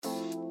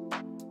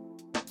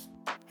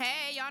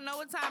y'all know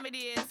what time it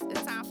is.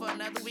 It's time for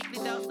another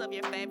weekly dose of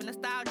your favorite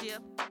nostalgia.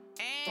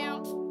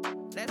 And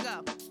let's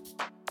go.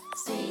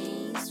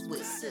 Scenes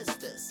with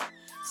Sistas.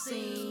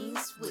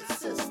 Scenes with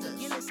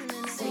Sistas. You're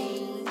listening to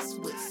Scenes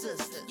with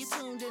Sistas. You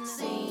tuned in to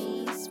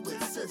Scenes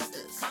with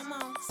Sistas. Come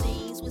on.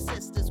 Scenes with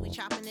Sistas. We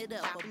chopping it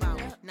up about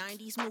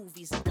 90s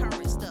movies and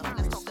current stuff.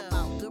 Let's talk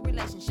about good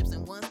relationships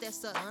and ones that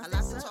suck. A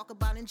lot to talk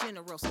about in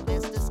general, so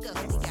let's discuss.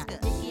 We got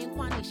Nikki and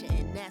Quaneesha,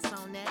 and that's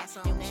on that.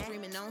 And we're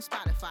streaming on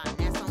Spotify, and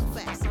that's on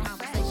Facts.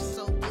 Conversation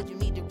so good, you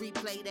need to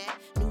replay that.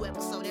 New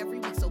episode every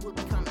week, so we'll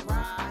be coming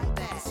right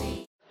back.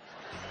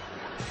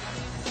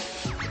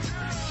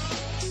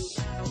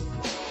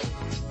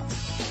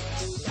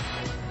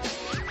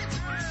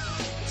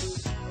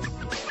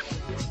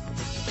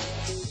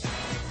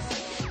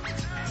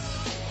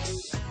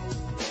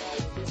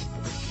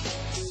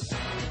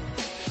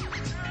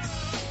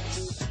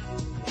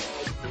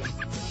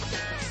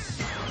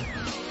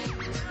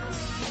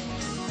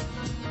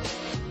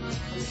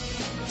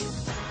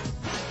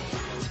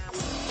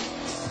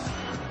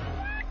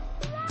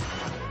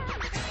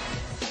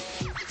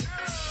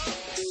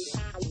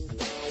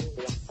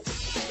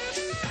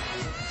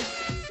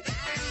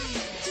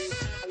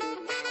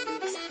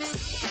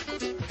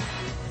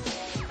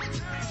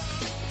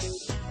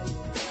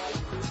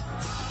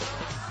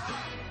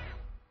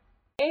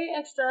 Hey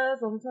extras,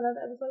 welcome to another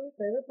episode of your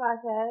favorite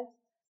podcast,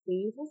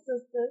 Scenes with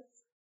Sistas.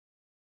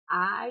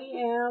 I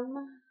am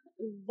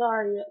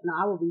Zaria. No,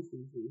 I will be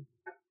Cece.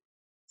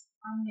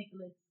 I'm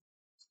Nicholas.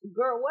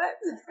 Girl, what?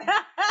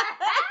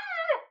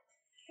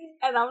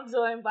 And I'm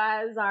joined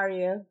by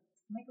Zaria.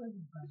 Nicholas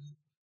is funny.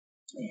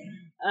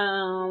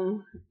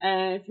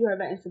 And if you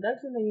heard that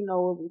introduction, then you know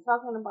what we'll be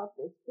talking about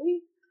this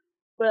week.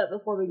 But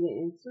before we get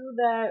into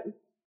that,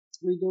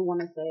 we do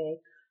want to say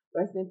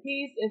rest in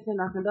peace and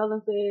send our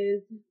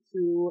condolences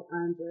to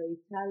Andre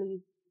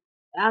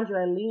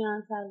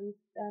Leon Talley's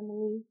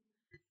family,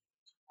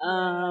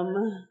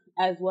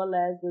 as well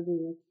as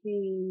Regina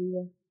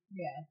King.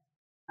 Yes.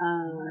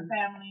 Her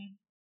family.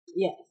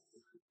 Yes.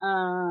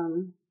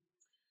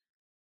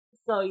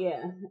 So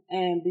yeah,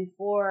 and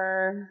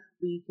before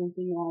we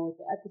continue on with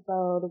the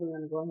episode, we're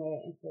gonna go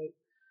ahead and take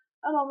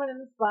a moment in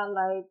the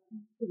spotlight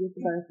to get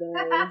the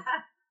birthdays.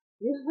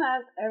 You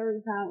laugh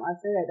every time I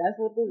say that. That's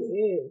what this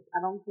is.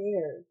 I don't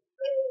care.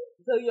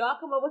 So y'all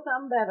come up with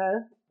something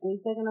better. And you're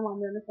taking a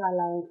moment in the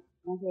spotlight.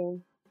 Okay.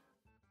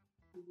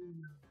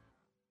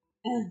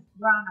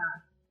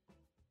 Rana.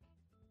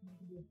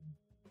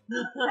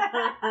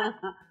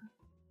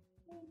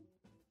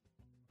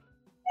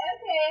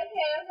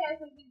 Okay.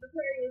 So keep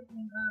Aquarius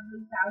and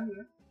Luke out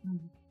here.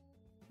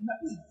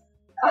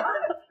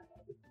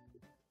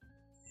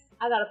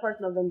 I got a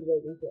personal vendetta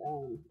against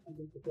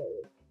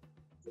Aquarius.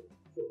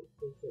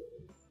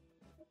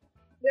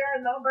 There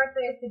are no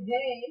birthdays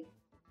today.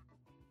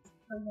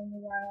 So when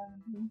we are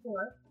on June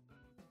 4th.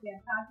 Yeah,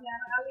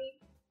 Tatiana Ali.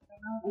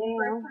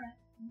 First Prince.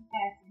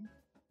 Ashley.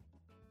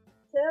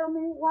 Tell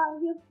me why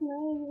you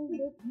playing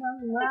with my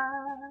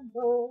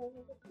rival.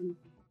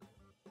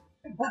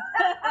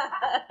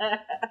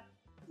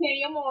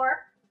 Kenya Moore.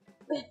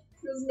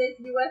 She was Miss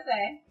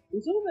USA.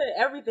 She was in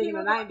everything in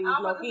the 90s.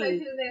 I was going to say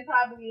she was in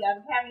probably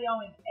a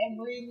cameo in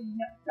every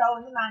show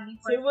in the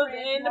 90s. She was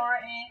in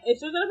and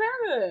she was in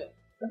Parenthood.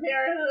 The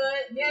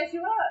Parenthood. Yeah, she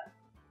was.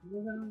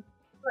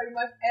 Pretty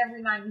much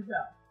every 90s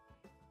show.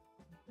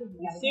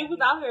 She was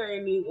out here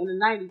in the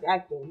 90s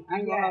acting. I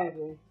ain't gonna hold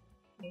you.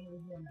 She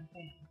was in the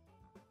thing.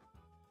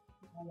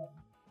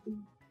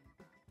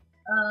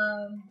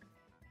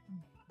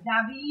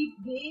 David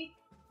Big,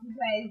 he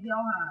plays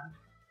Johan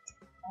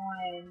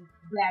on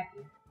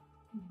Blackish.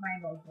 He's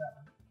Rainbow's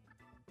brother.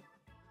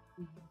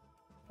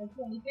 The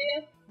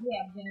 25th, we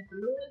have Jennifer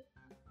Lewis.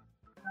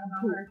 I don't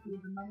know her.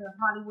 She's the mother of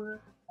Hollywood,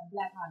 of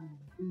Black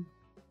Hollywood.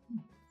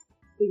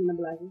 Speaking of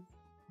Blackish.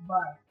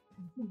 Right.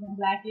 She's on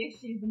Blackish.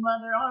 She's the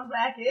mother on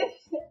Blackish.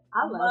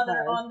 I love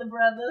mother her. On the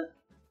brothers.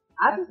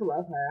 I just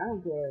love her. I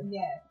don't care.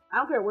 Yes. I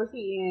don't care what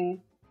she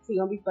in. She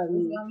gonna be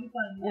funny. She's gonna be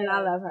funny. And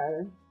I love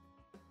her.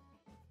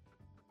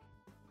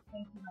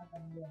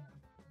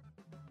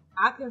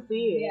 I can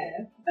see it.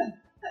 Yes.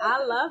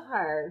 I love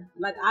her.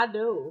 Like I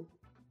do.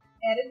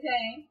 Etta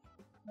James.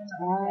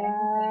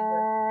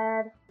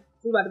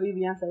 She about to be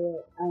Beyonce.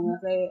 I ain't gonna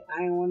say it.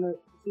 I ain't wanna.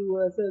 She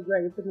was so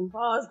great to put them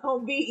paws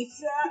on beat.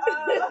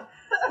 I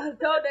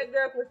told that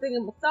girl for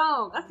singing my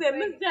song. I said,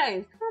 Miss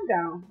James, calm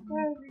down.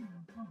 Okay?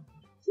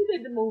 She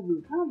did the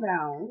movie. Calm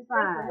down. It's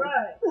fine.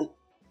 Right.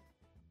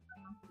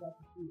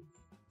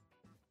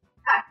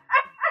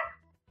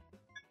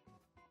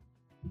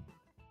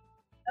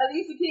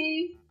 Alicia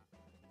Keys.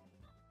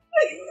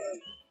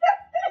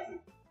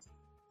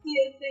 She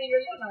is a singer.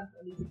 You know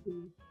Alicia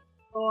Keys.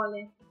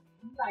 Orlin.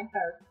 You like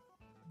her.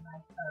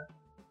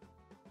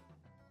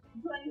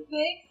 26.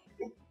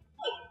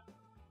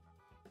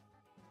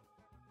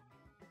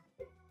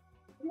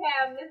 We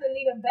have Miss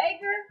Anita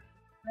Baker.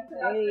 That's what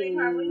I'll stream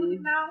her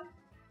music now.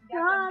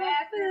 Got the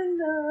bathroom.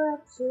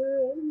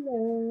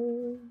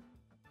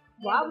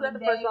 Why was that the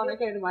first song that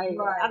came to my head?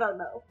 Right. I don't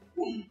know.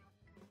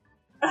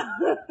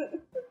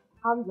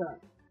 I'm drunk.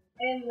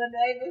 And the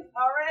neighbors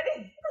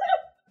already.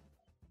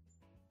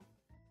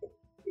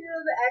 He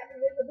was an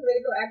activist, a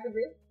political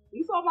activist.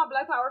 You saw my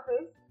Black Power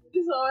face?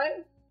 You saw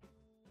it?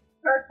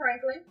 Kirk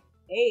Franklin.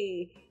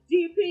 Hey,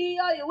 GP,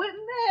 are you with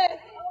me?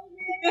 Oh,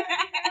 yeah.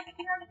 I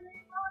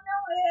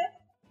know it.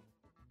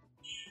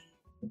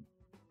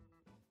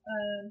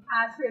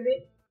 High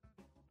Tribute.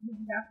 He's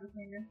a gospel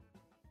singer.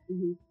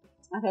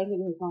 I can't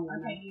hear his song right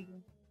now. I can't either.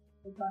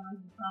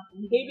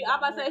 He be, I'm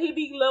about to say he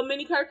be little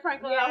mini Kirk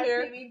Franklin out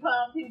here. He be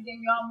pumped. He be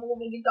getting y'all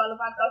moving, get y'all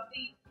about your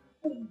feet.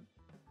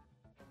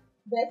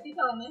 Bessie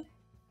Coleman.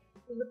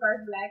 She's the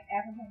first black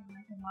African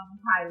American woman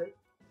pilot.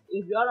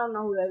 If y'all don't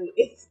know who that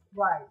is,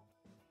 Right.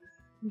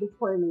 I'm just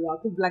pointing to y'all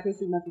because Black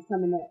History Month is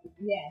coming up.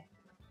 Yes.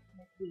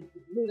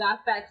 We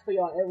got facts for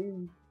y'all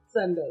every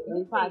Sunday,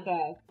 every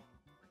podcast.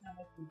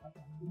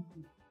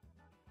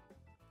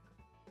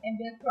 And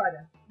Vince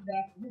Carter.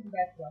 He's a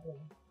basketball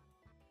player.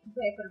 He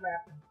played for the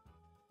Raptors.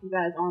 You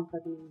guys on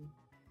fucking me.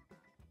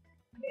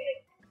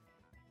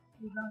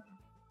 He's on.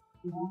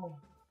 Oh.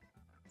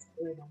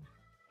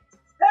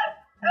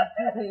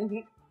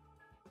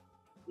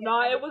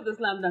 No, it was the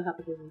slam dunk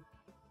competition.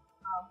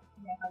 Oh,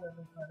 yeah, I love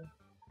Vince Carter.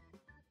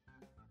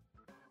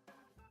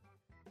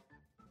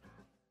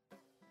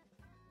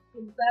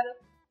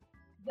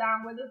 John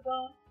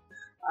Witherspoon.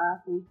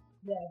 R.I.P.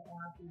 Yes,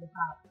 R.I.P. the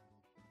pop.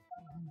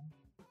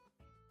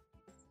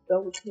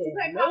 Don't tell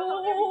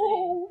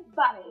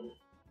nobody.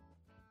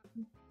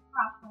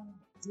 Pop.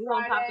 You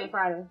gonna pop till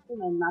Friday? You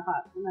know, not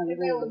pop. If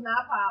it was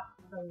not pop,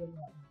 it was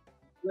not.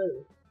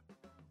 Really?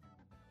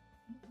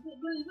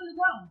 Really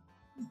gone.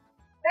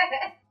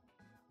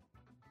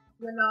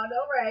 Ronaldo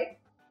Ray.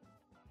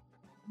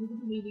 He's a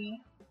comedian.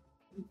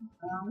 He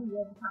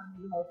was a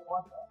comedy host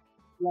also.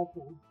 Love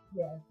him.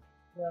 Yes,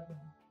 love him.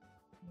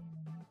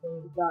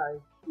 Sorry.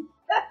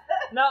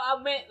 No,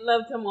 I meant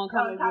loved him on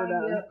Comedy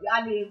View.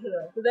 I did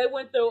too. So they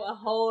went through a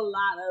whole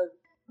lot of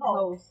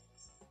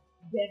hosts.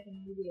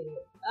 Definitely did.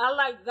 I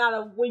like got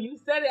a when you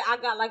said it, I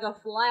got like a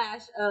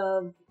flash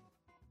of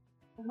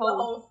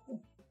hosts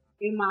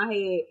in my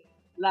head.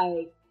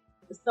 Like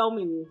so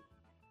many.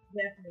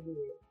 Definitely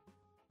did.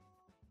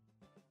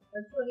 The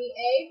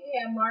 28th, we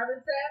have Marvin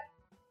Sapp.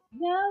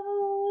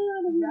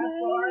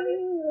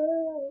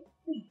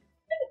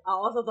 I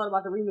also thought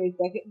about the remix.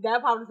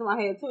 That popped into my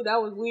head too.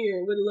 That was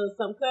weird with a little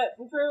some cut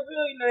from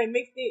Trivial. You know, they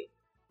mixed it.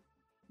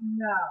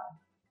 No.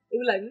 It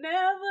was like,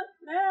 never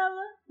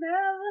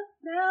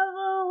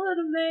would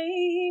have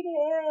made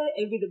it.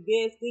 It'd be the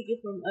bed squeaking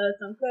from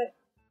some cut.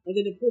 And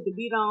then they put the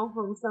beat on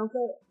from some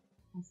cut.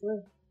 I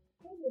swear.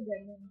 Who did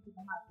that name to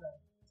the hot plate?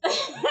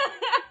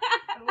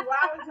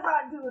 Why would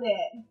y'all do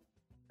that?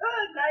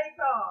 Great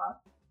song.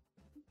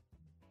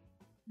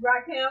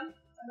 Rakim.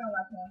 I know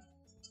Rakim.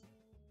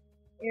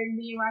 Eric B.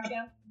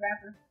 Rakim,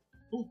 rapper.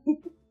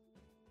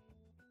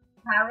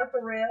 Tyra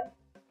Farrell.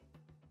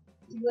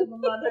 She was my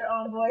mother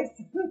on Boys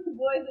in the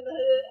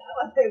Hood. I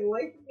want to say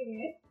Boys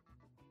again.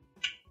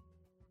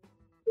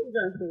 Who's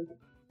gonna say?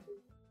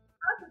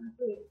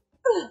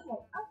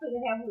 I could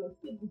have a little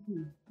stick with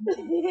you.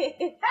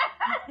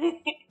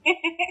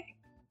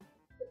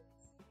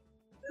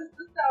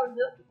 Sister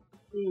Soldier.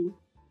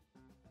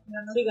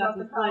 She got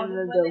some fun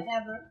to do.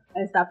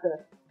 And stop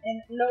there. And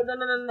no.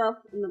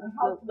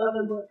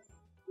 Other books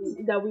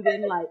that we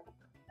didn't like.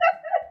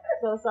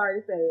 So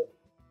sorry to say it.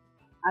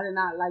 I did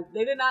not like.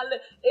 They did not.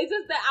 It's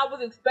just that I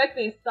was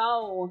expecting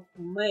so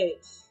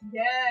much.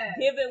 Yeah.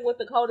 Given what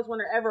the coldest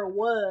winter ever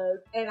was,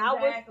 and I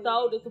was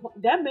so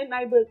disappointed. That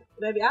Midnight book,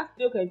 baby, I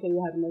still can't tell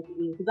you how to make it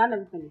in because I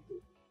never finished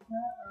it.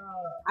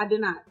 I did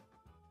not.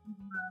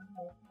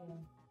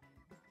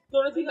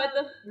 Soon as he met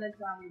the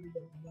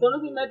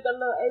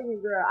little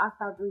Asian girl, I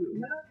stopped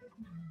reading.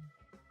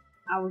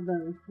 I was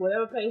done.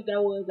 Whatever page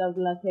that was the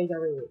last page I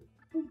read.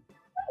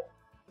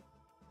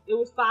 It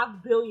was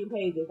 5 billion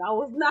pages. I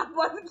was not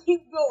about to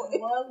keep going.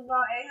 It was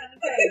about 800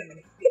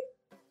 pages.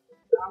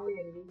 I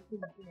read it. It was too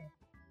much.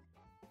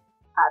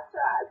 I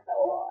tried so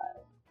hard.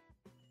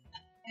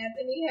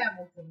 Anthony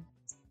Hamilton.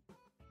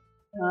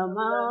 Come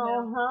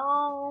on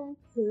home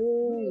to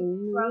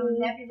me. From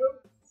Nappy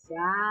Roots.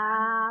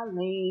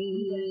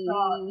 Charlie.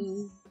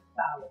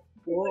 Solid.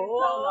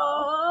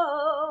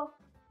 Whoa.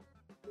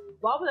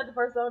 What was that the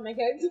first song that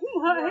came to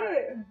my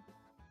head?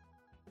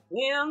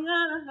 We don't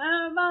gotta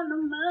have about the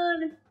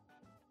money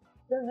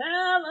to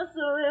have us a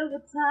real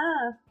good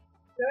time.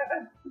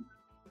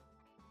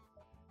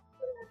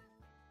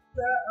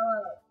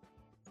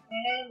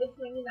 And the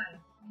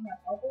 29th, we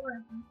have Oprah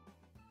Winfrey.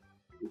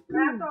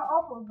 I thought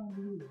Oprah was gonna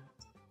be here.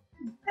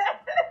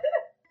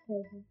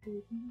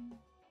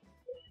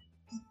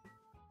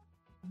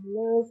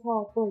 Let's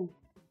hop on.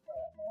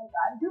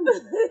 I do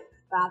it.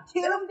 I'll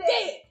kill him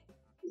dead.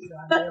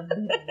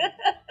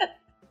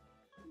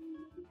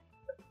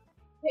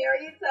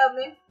 Harriet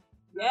Tubman.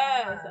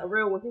 Yes, a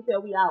real one. She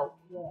said we out.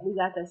 Yeah. We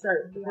got that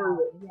shirt to prove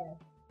it. Yes.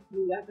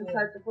 We got the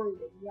shirt to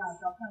prove it. Yeah,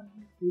 so come.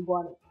 We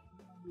bought it.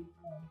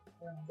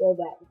 Did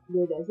that.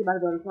 She about to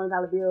go on a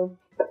 $20 bill.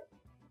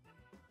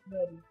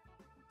 Ready.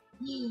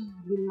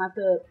 Give me my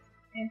tub.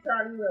 And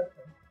Charlie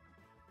Wilson.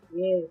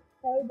 Yes.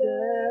 Hey,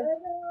 girl.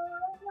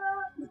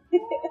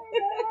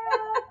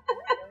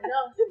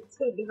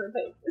 Two different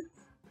pages.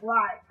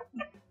 Right.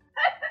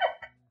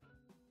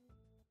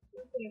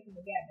 You're singing from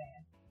the Gap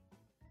Band.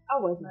 I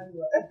wasn't. No, you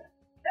wasn't.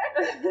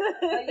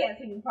 Oh, yeah,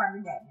 singing part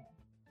of the Gap Band.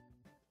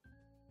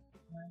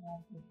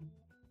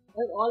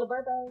 That's all the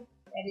birthdays?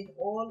 That is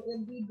all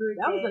in the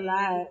birthday. That was a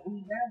lot.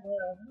 That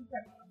was.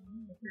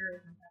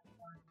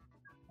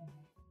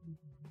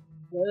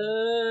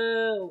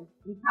 Boo.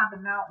 We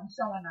popping out and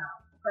showing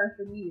out. First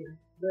of the year.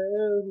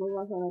 Boo. Move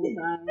on to another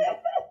time.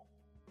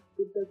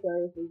 Get the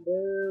services.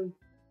 Boo.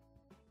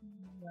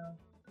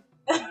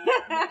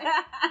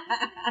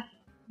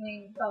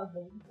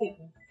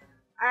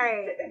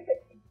 Alright.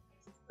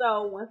 So,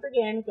 once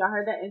again, if y'all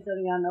heard that intro,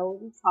 y'all know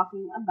what we're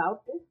talking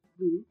about this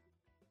week.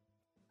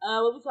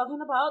 We'll be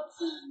talking about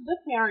the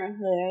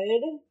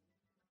parenthood.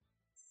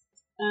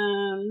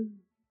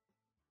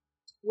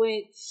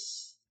 Which,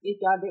 if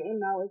y'all didn't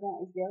know, is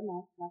on HBO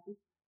Max.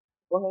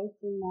 Go ahead and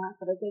stream that.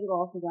 So they take it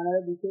off because I know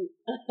they be quick.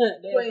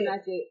 They'll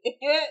snatch it.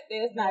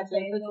 They'll snatch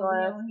it for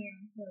sure.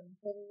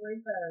 February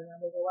 3rd when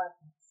they go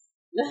watching.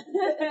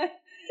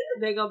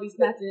 They're gonna be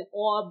snatching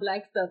all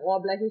black stuff, all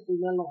Black History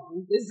Month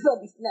long. This is gonna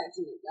be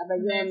snatching it. I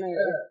bet you ain't mad.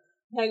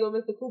 Hang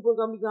with Mr. Cooper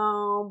gonna be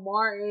gone.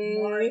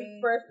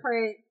 Martin, Fresh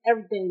Prince,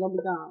 everything gonna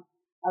be gone.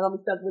 I'm gonna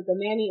be stuck with the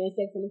Manny and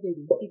Sex and the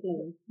City. Keep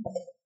playing.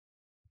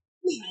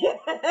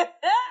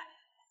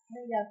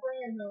 They got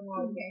friends no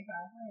more. We can't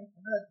find friends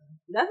for nothing.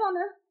 That's on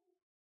there.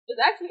 It's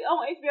actually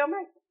on HBO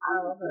Max.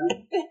 Oh,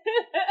 okay.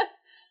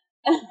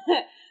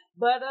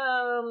 But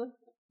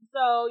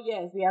so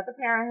yes, we have the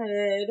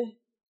Parenthood,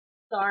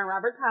 starring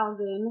Robert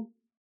Townsend,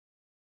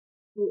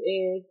 who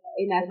is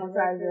a national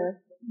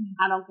treasure.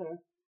 I don't care.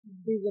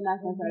 He's a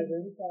national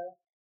treasure.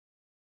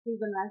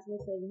 He's a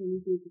national treasure who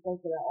needs to be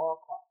protected at all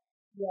costs.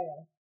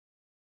 Yeah.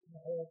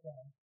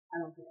 I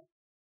don't care.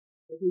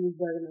 If he was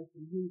better than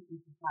he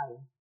is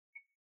fire.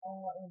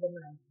 All in the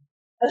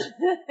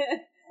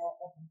 90s. All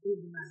up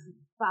through the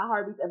 90s. 5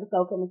 Heartbeats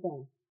episode coming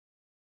soon.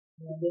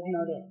 Yeah, just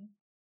know that.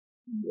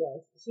 Yes,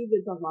 she's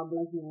been talking about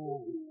Blinking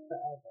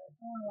forever.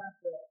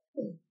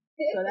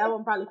 So that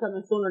one probably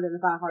coming sooner than the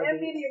 5 Heartbeats. That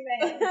Meteor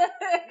Man.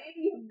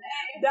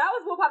 That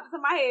was what popped into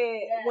my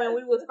head when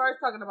we was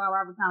first talking about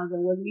Robert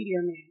Townsend was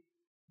Meteor Man.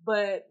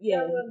 But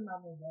yeah,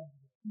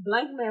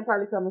 Blank Man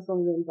probably coming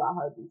sooner than the 5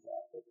 Heartbeats.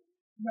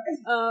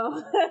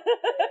 Oh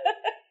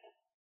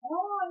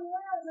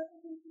yeah, that's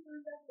what she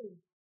did.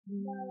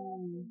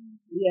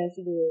 Yeah,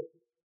 she did.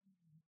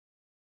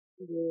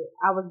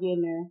 I was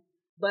getting there.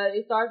 But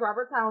it stars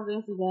Robert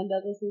Townsend, Suzanne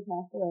Douglas, who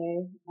passed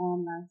away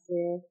last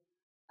year.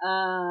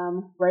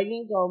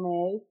 Reagan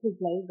Gomez, who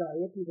plays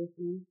Daria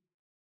Peterson.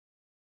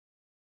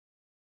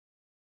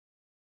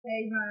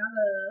 Hey, my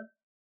love.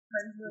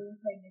 Curtis Williams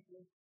played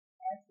Nicholas.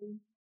 Ashley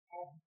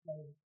Adams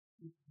played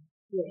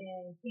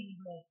and Kenny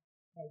Blake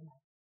played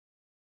Mike.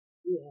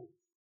 Yeah.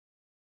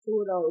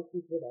 Two of those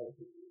people that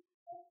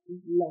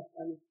left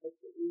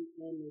unexpectedly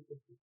and made this.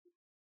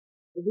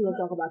 If we're gonna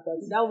talk about that,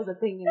 that was a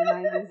thing in the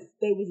 90s.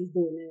 They was just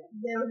doing that.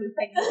 They was just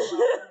taking it off.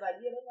 I was like,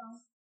 yeah, they know.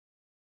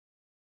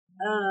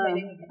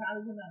 They went to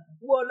college or nothing.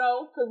 Well,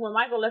 no, because when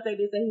Michael left, they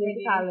did say he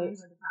went to college.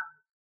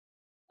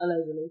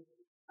 Allegedly.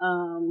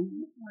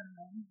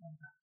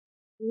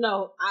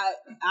 No,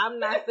 I'm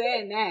not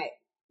saying that.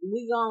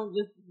 We gonna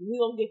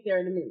get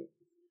there in a minute.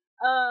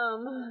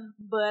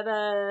 But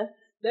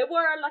they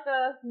were like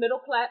a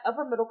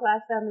upper middle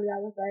class family,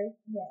 I would say.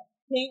 Yeah.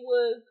 He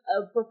was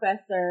a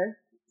professor.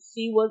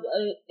 She was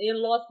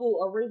in law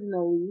school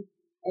originally,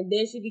 and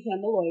then she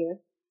became a lawyer.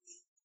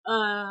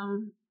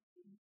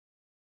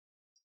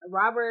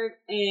 Robert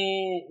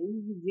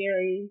and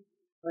Jerry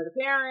were the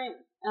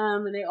parents,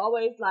 and they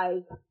always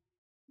try to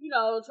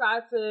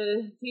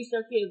teach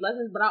their kids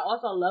lessons. But I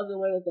also love the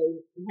way that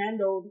they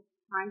handled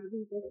trying to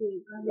teach their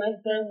kids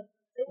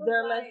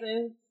their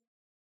lessons.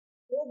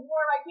 It was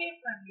more like kid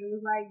friendly. It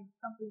was like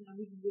something that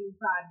we can really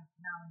try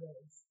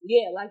nowadays.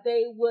 Yeah, like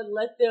they would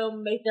let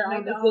them make their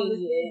own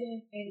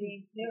decisions. And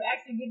then they would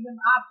actually give them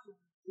options.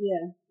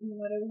 Yeah. You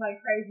know, they was like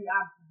crazy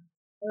options.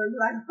 Or it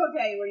was like,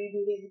 okay, where you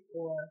do this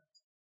or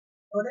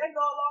they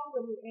go along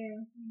with it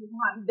and see the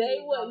behind.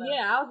 They would,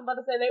 I was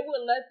about to say they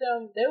would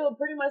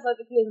pretty much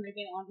let the kids make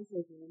their own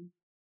decisions.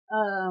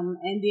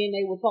 And then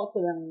they would talk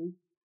to them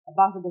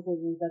about the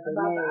decisions that they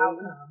made. The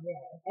outcome,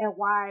 yeah. And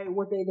why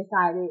what they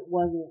decided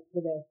wasn't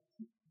the best.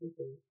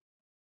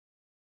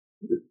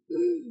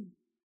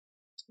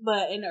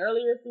 But in the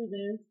earlier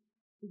seasons,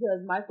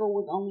 because Michael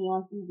was only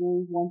on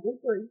seasons 1 through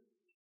 3,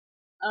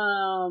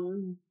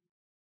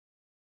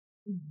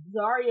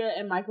 Daria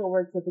and Michael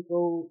were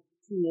typical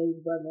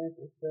teenage brother and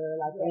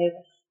sister. Like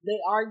they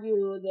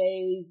argued,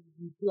 they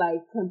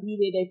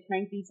competed, they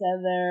pranked each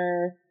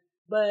other,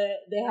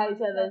 but they had each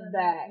other's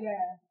back.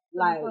 Yeah.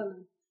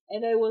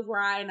 And they was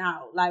riding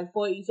out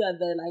for each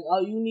other. Like,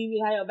 oh, you need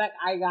me to have your back,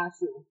 I got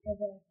you.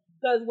 Okay.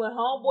 Because when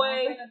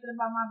homeboy, I say nothing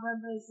about my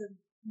brother, I can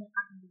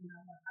do it.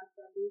 I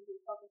started doing this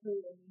fucking food,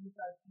 and then he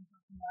started saying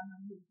something about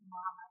him. He was talking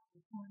about how much he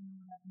was pouring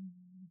and whatever he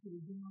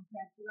was doing.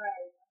 That's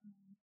right.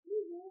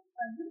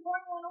 Good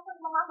morning, don't talk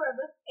about my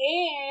brother.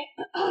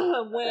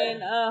 And when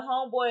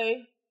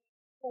homeboy,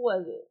 who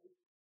was it?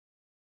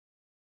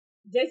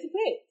 Jason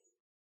Pitts.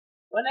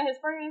 Wasn't that his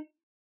friend?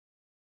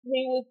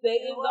 He was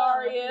dating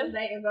Zaria.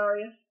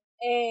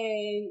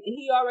 And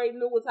he already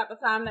knew what type of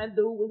time that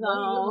dude was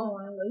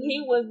on. He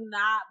was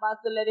not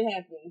about to let it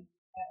happen.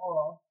 At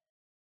all.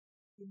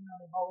 You know,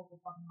 they always were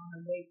fucking on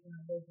her dates and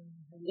her boyfriend.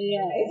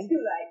 Yeah. She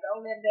like,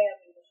 don't let that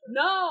be the truth.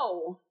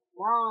 No.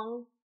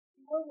 Wrong.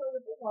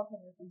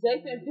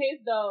 Jason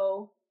Pitts,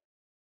 though,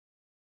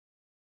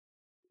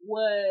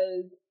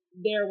 was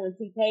there when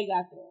TK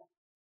got there.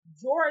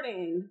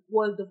 Jordan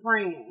was the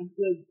friend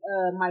with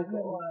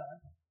Michael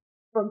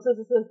from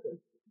Sistas.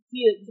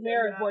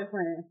 Tamara's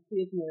boyfriend.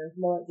 Tamara's,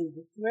 Lord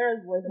Jesus.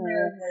 Tamara's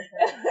boyfriend.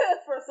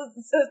 For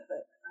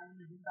Sistas.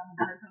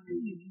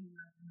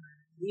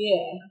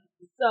 Yeah.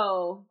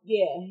 So,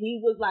 yeah,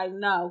 he was like,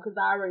 no, because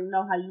I already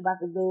know how you about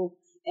to do.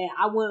 And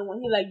I wouldn't,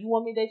 when he like, you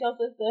want me to date your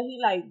sister? He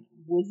like,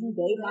 would you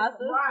date my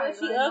sister? Right,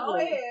 she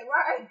ugly. Ahead,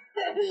 right.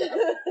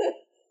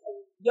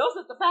 Your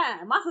sister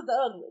fine. My sister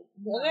ugly.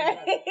 Okay?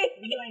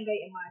 You ain't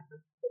dating my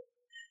sister.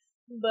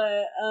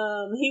 But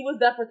he was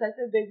that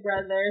protective big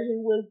brother. He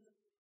was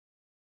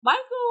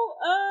Michael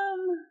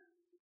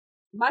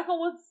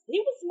was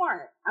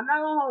smart. I'm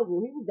not gonna hold you.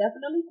 He was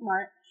definitely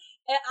smart.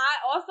 And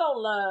I also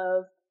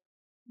love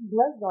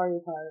bless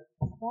Zaria's heart.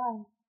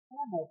 God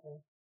help her.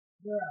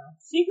 Girl.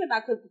 She could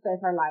not cook to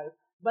save her life.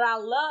 But I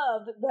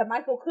loved that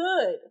Michael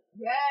could.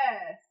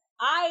 Yes.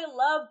 I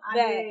loved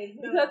that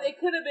because it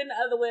could have been the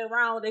other way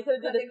around. They could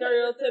have did a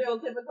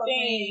stereotypical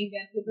thing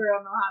that the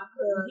girl know how to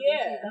cook.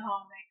 Yeah. She's a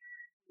homemaker.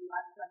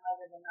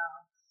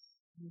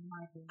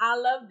 I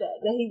love that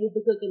he was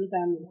the cook in the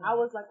family. I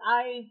was like,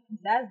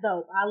 that's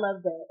dope. I love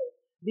that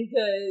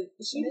because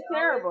she's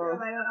terrible.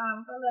 Like,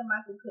 don't let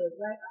Michael cook.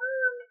 Like,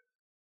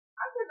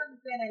 I couldn't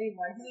understand that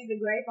anymore. You need to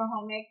grade for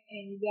home ec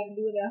and you got to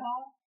do it at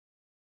home.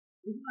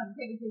 If you want to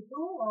take it to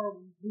school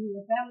or do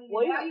a family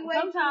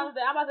evaluation. Sometimes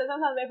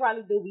they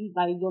probably do be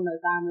like doing the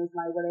assignments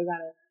like where they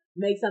gotta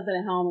make something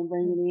at home and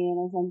bring it in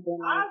or something.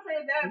 I'll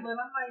say that, but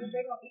I'm like, if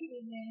they gonna eat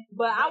it then.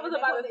 But I was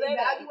about to say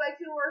that. Evaluate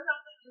you or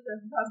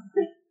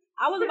something.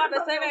 I was about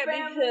to say that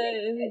because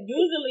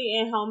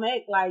usually in home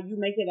ec, like you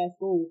make it at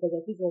school because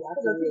the teacher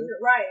watches it.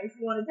 Right, if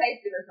you want to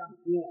taste it or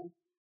something. Yeah.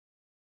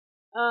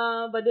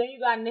 But then you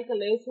got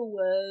Nicholas, who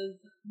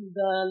was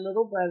the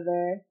little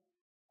brother.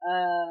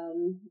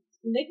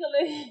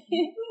 Nicholas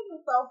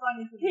was so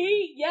funny to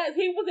me.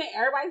 He was in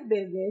everybody's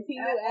business. He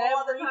knew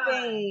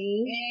everything.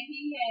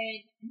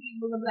 And he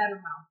was a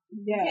blabbermouth.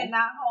 Yeah. He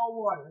cannot hold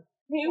water.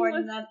 He or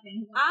was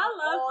nothing. I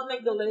love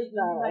Nicholas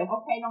though. Like,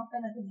 okay, don't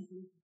say nothing,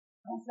 Nicholas.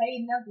 Don't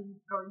say nothing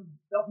or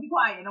don't be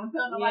quiet. Don't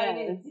tell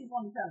nobody this. He's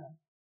gonna tell him.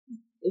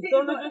 As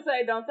soon as you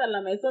say don't tell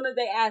him, as soon as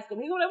they ask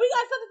him, he gonna be like, we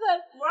got such and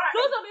such. Right.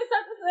 Do something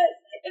such and such.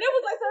 And it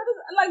was like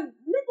like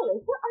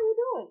Nicholas, what are you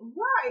doing?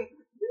 Right.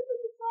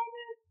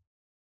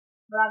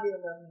 But I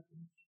did love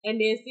Nikki. And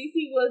then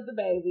Cece was the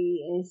baby,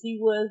 and she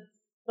was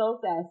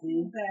so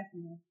sassy.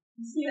 Sassy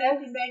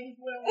baby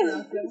swear.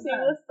 She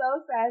was so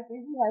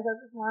sassy. She had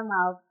such a smart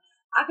mouth.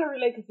 I can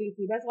relate to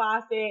Cece. That's why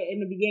I said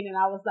in the beginning,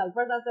 I was like,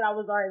 first I said I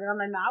was alright, and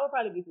I'm like, no, I would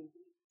probably be Cece.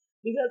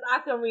 Because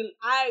I can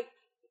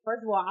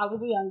first of all, I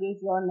was the youngest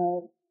growing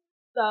up.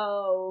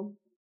 So,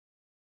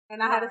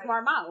 and I had a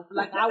smart mouth.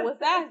 Like, I was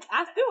sassy.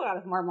 I still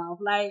got a smart mouth.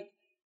 Like,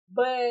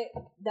 but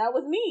that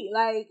was me.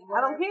 Like, I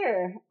don't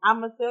care.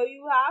 I'm going to tell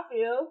you how I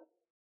feel.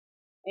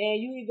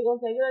 And you either going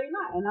to take it or you're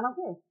not. And I don't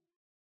care.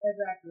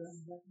 Exactly.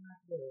 That's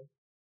not good.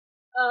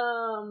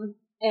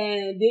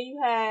 And then you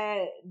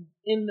had,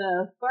 in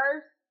the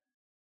first,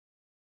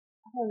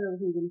 I don't remember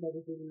if he was in the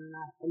second season or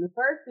not. In the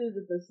first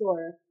season, for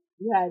sure,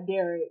 you had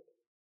Derek.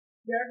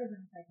 Derek was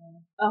in the second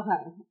one.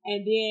 Okay.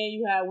 And then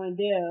you had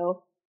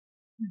Wendell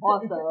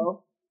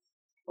also.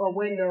 Or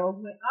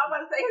Wendell. I'm about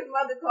to say his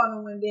mother called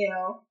him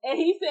Wendell. And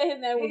he said his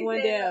name was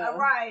Wendell.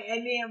 Right. And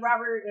then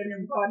Robert and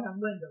them called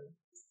him Wendell.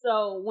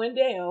 So,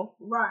 Wendell.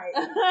 Right.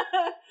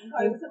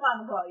 What's your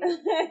mama call you?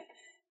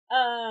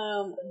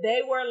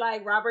 They were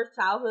like Robert's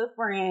childhood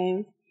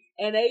friends.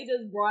 And they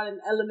just brought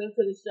an element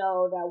to the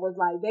show that was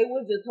like, they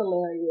were just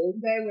hilarious.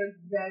 They were.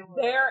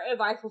 Their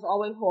advice was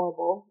always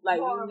horrible.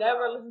 Like, you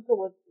never listen to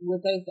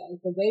what they say,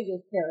 because they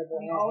just terrible.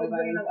 They always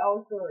bring up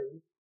old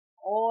stories.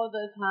 All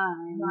the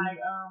time.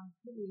 Like,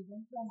 please,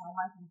 don't tell my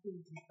wife and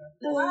kids and stuff.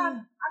 I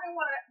didn't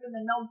want them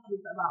to know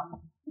this about me.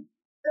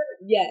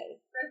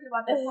 Yes. Especially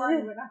about that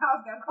party when the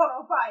house got caught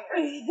on fire.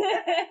 He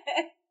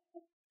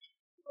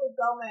was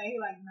so mad. He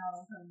like, no,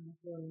 don't tell me the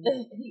story.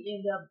 He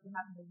ended up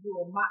having to do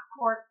a mock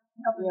court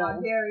helping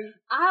out Jerry.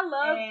 I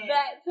love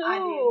that too.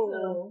 I did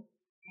too.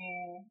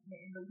 And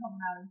they ended up coming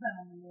out and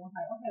telling me, and was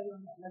like, okay,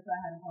 well, let's try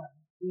to have a party.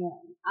 Yeah,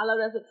 I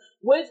love that too.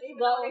 Which even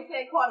though they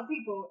said call the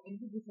people, and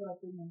people showed up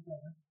 3 minutes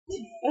later.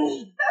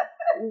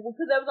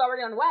 Because that was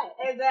already on the way.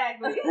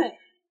 Exactly.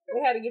 We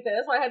had to get that.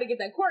 That's why I had to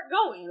get that court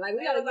going. Like,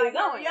 we got to get it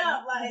going.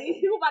 Yeah, like,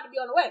 these people about to be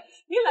on the way.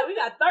 He's like, we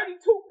got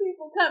 32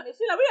 people coming.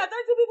 She's like, we got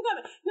 32 people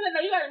coming. He's like, no,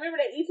 you got to remember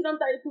that each of them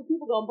 32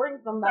 people going to bring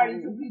somebody.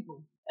 32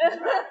 people.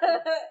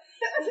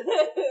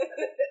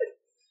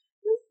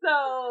 So,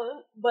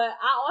 but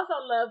I also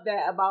love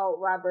that about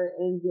Robert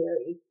and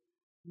Jerry,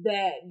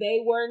 that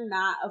they were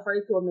not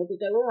afraid to admit that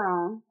they were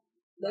wrong.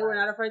 They were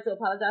not afraid to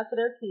apologize to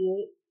their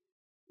kids.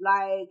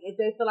 Like, if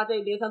they feel like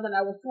they did something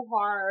that was too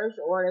harsh,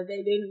 or if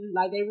they didn't,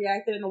 like, they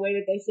reacted in a way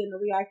that they shouldn't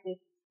have reacted,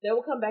 they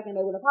would come back and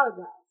they would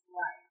apologize.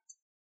 Right.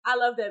 I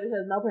love that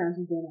because no parents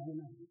was doing that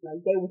anymore.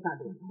 Like, they was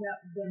not doing that.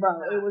 Yep, bro,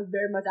 it was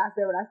very much, I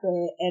said what I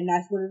said, and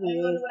that's what it is.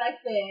 You gonna do what I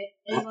said,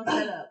 and you gonna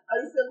shut up. Are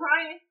you still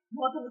crying? You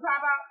want something to cry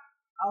about?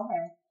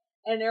 Okay.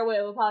 And their way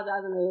of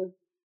apologizing is,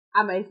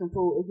 I made some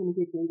food. It's in the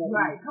kitchen.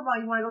 Right. Come on,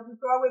 you want to go to the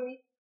store with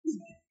me?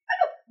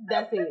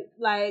 That's it.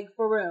 Like,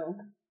 for real.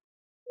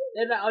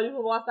 They're like, oh, you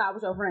can go outside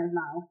with your friends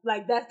now.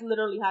 Like, that's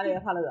literally how they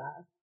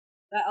apologize.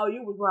 Like, oh,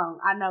 you was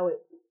wrong. I know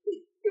it.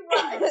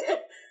 Right.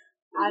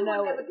 I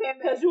know it.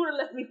 Because you would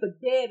have left me for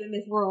dead in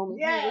this room.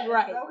 Yeah. You was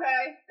right.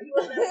 Okay. You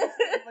would have left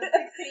me for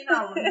 16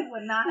 hours. You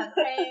would not have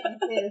paid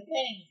instead of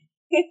paying.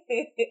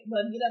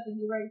 But get up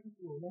and get ready for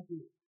school. That's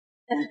it.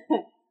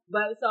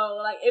 But so,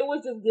 like, it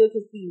was just good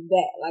to see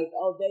that. Like,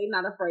 oh, they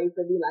not afraid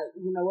to be like,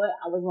 you know what?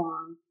 I was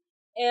wrong.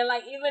 And,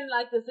 like, even,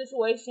 like, the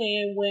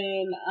situation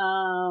when,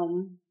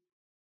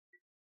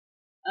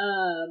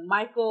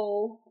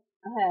 Michael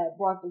had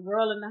brought the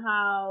girl in the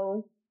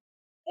house,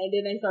 and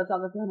then they started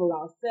talking to him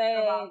about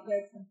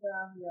sex and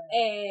stuff, yeah.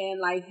 And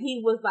like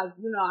he was like,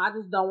 you know, I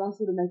just don't want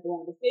you to make the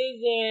wrong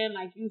decision.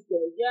 Like, you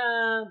still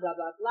young, blah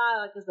blah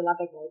blah. Like, there's a lot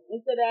that goes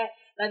into that.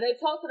 Like, they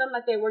talked to them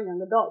like they were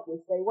young adults,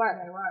 which they were.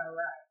 Right.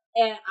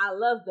 And I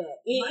love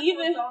that.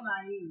 Even was so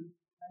naive.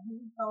 Like, he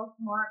was so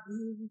smart, but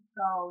he was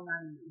so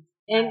naive.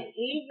 And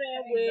even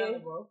with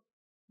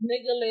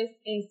Nicholas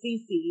and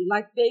Cece,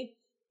 like, they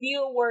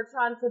still were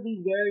trying to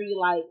be very,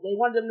 like, they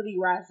wanted them to be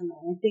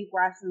rational and think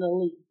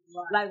rationally.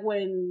 Right. Like,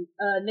 when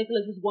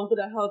Nicholas was going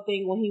through that whole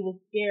thing when he was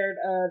scared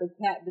of the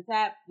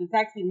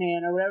taxi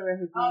man or whatever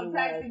his name was. Oh,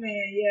 taxi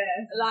man,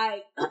 yes.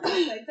 Like,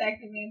 say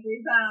taxi man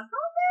 3 times.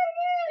 Don't say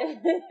it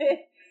again.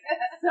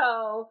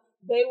 So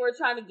they were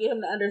trying to get him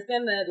to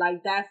understand that,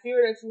 like, that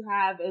fear that you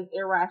have is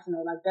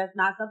irrational. Like, that's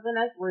not something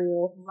that's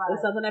real. Right.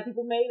 It's something that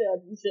people made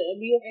up. You shouldn't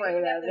be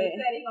afraid of it.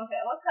 He's gonna say,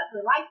 "Well, cut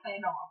the lights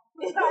ain't off."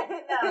 No,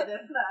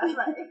 that's not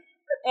right.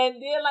 And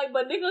then, like,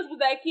 but Nicholas was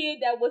that kid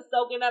that was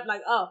soaking up,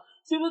 like, oh,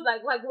 she was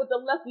like with the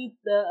lucky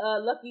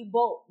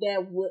bolt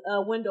that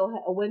Wendell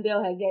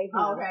had gave him.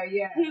 Okay,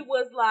 yeah. He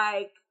was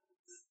like,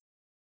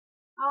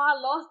 oh, I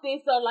lost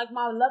it, so like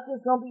my luck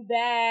is gonna be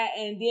bad,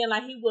 and then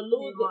like he would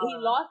lose it. He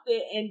lost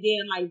it, and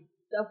then like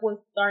stuff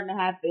was starting to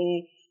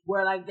happen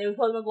where like they were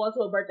supposed to go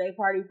to a birthday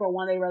party for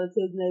one of their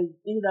relatives, and they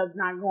ended up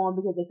not going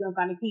because they couldn't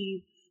find the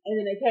keys. And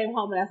then they came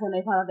home, and that's when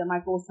they found out that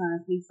Michael was trying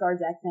to sneak Star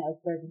Jackson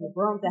upstairs in the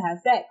room to have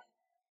sex.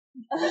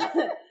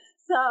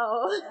 So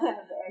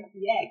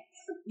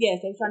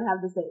yes, they were trying to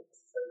have the sex,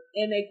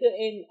 and they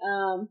couldn't.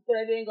 So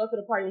they didn't go to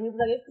the party. And he was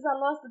like, "It's because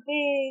I lost the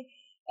thing."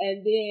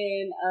 And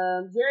then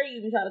Jerry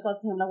even tried to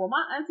talk to him like, "Well,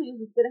 my auntie used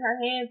to sit in her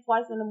hands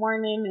twice in the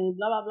morning and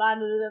blah blah blah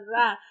blah blah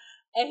blah."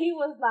 And he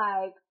was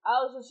like,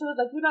 she was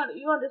like,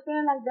 you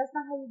understand? Like, that's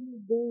not how you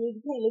do it.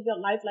 You can't live your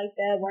life like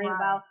that, worrying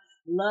about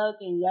luck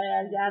and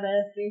yada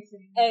yada.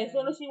 And as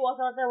soon as she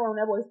walked out that room,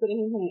 that boy spit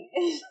in his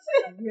hands.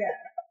 Yeah.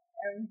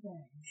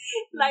 Everything.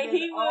 Like,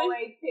 he was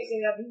always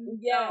picking up.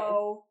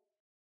 So,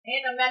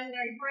 and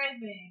imaginary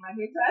friends thing.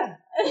 Like, you're trying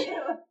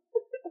to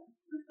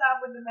stop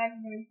with the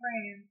imaginary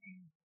friends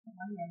and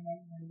somebody had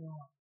imaginary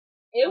dog.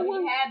 He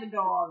had the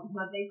dog,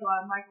 but they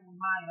thought Michael was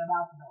lying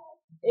about the dog.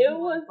 It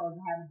was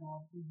supposed to have a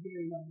dog. He's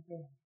very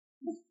unfair.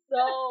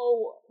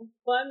 So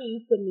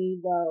funny to me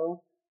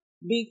though,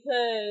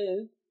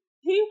 because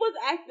he was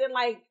acting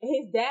like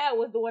his dad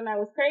was the one that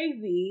was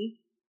crazy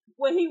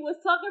when he was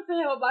talking to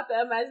him about the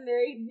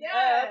imaginary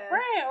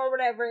friend or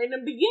whatever in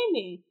the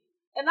beginning.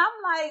 And I'm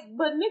like,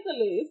 but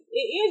Nicholas,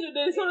 it is you.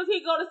 Then as soon as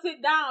he go to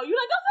sit down,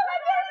 you're like, go sit right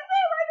there,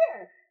 right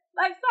there.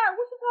 Like, sorry,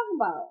 what you talking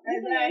about?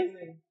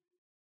 Exactly.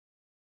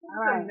 All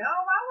right. No,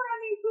 why would I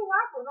need 2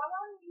 waffles? I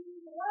only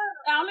need 1.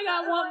 I only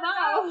got 1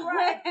 mouth.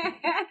 Right.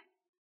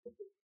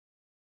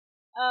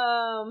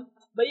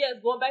 But yes,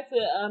 going back to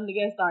the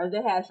guest stars,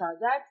 they had Star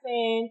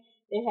Jackson,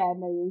 they had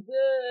Megan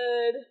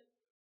Good.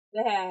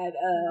 They had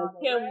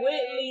Kim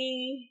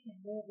Whitley,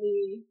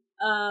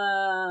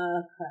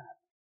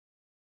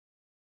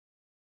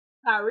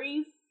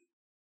 Tyrese.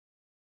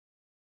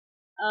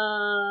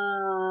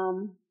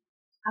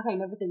 I can't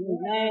never think of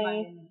his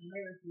name.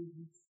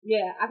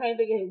 Yeah, I can't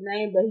think of his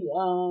name, but he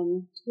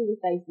was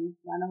Stacy.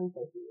 I know who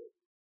Stacy is.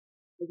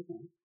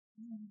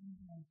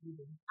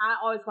 I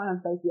always call him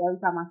Stacy every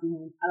time I see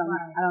him.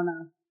 I don't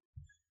know.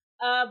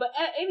 But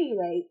at any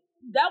rate,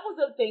 that was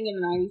a thing in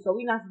the 90s, so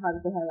we're not surprised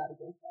that they had a lot of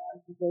guest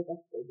stars because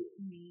that's what they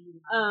did.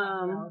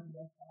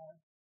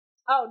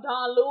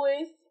 Don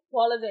Lewis,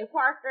 Paula J.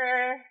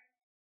 Parker.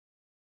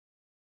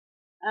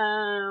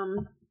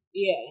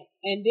 Yeah.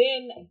 And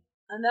then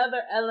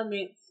another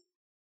element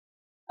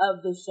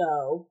of the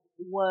show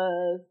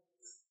was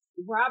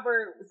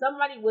Robert.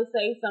 Somebody would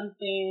say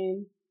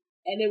something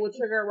and it would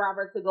trigger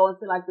Robert to go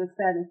into like this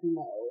fantasy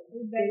mode,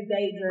 this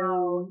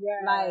daydream,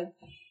 like.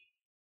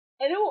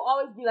 And it will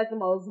always be like the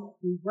most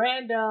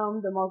random,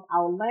 the most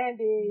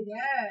outlandish,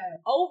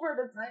 over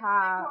the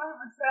top. They call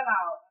him a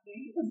sellout.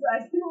 He was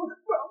like, he was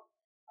from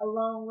a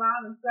long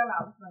line of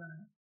sellout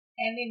son.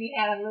 And then he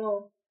had a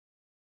little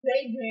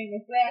daydream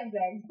and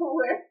flashback to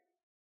where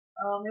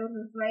it was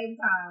in slave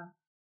time.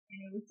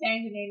 And they was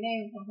changing their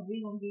names from,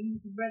 we gonna give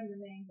you some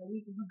regular names that we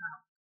can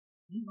pronounce.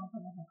 He's gonna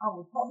come up and, oh,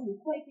 well, Toby is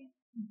Quaking.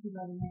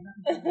 I'm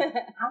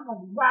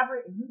gonna be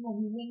Robert and you're gonna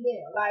be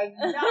Wendell. Like,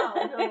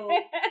 no, dude.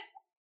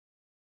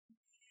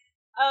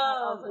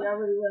 So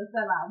y'all really wouldn't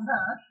sell out,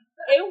 huh?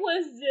 It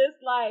was just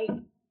like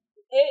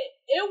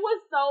it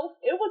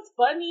was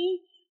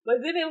funny, but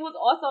then it was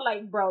also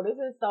like, bro, this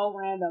is so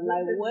random.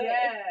 Like what?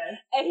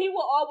 Yes. And he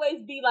will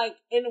always be like,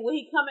 and when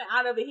he coming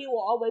out of it, he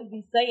will always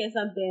be saying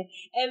something,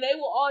 and they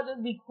will all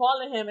just be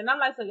calling him, and I'm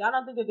like, so y'all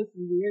don't think that this is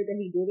weird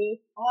that he do this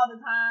all the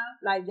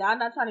time? Like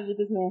y'all not trying to get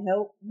this man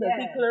help because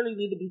he clearly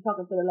need to be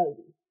talking to the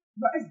lady.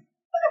 Right.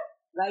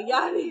 Like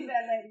y'all need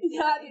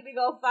to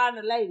go find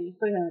a lady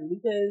for him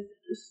because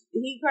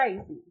he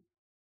crazy.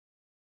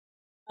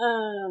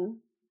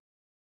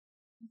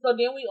 So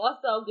then we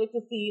also get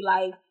to see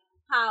like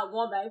how,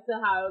 going back to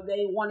how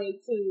they wanted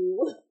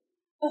to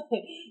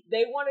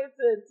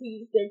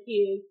teach their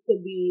kids to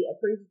be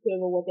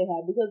appreciative of what they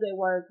had because they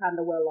were kind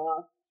of well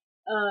off.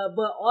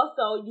 But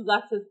also you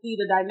got to see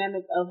the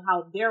dynamic of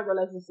how their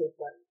relationship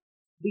worked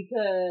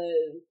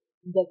because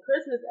the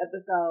Christmas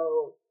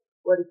episode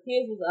where the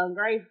kids was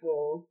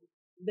ungrateful,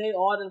 they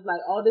all just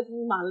like, oh, this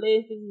is my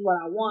list, this is what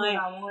I want,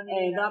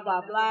 and blah,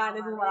 blah, blah,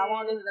 this is what I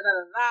want, this is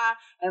da.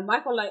 And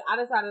Michael, like, I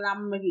decided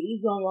I'm going to make it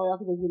easy on y'all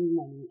can just give me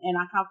money. And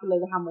I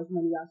calculated how much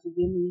money y'all should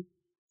give me.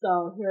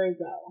 So here we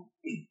go.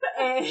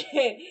 And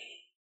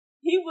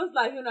he was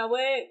like, you know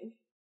what?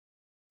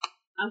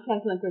 I'm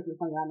canceling Christmas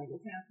on y'all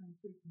niggas.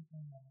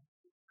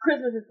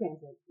 Christmas is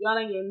canceled.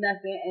 Y'all ain't getting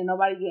nothing, and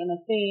nobody getting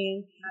a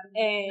thing.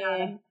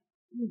 And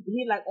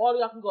he like, all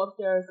y'all can go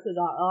upstairs because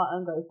y'all are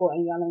ungrateful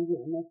and y'all ain't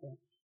getting nothing.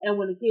 And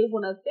when the kids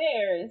went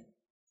upstairs,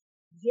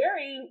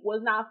 Jerry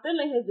was not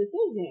feeling his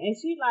decision. And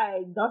she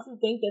like, don't you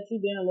think that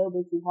you been a little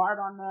bit too hard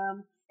on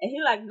them? And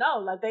he like, no,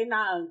 like they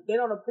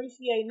don't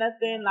appreciate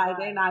nothing. Like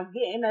they not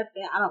getting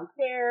nothing. I don't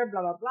care,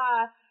 blah, blah,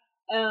 blah.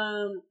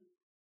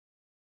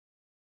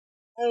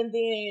 And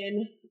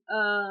then,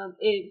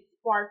 it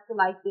sparked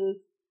like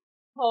this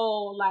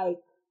whole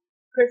like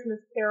Christmas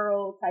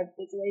Carol type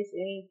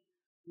situation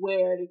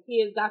where the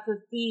kids got to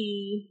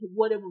see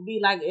what it would be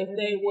like if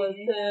they was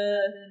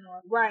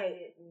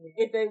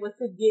if they was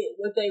to get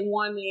what they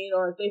wanted,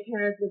 or if their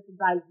parents was to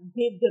like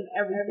give them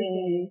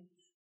everything.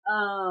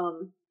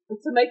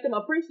 To make them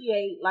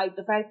appreciate like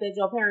the fact that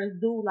your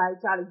parents do like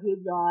try to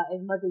give y'all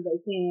as much as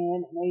they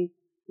can, and they,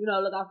 you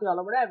know, look out for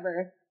y'all or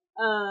whatever.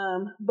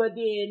 But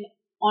then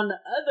on the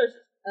other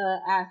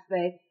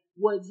aspect,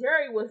 what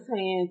Jerry was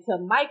saying to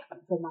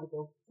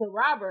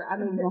Robert, I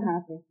knew it was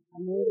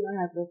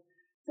gonna happen.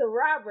 To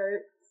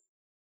Robert,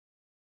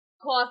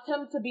 caused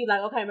him to be like,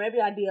 okay, maybe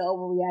I did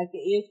overreact.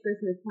 It is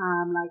Christmas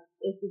time. Like,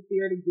 it's the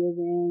spirit of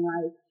giving.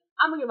 Like,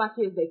 I'm gonna give my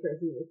kids their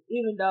Christmas,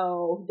 even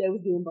though they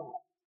was getting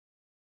bought.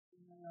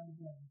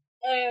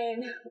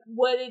 And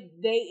what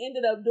they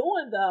ended up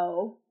doing,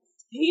 though,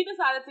 he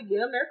decided to get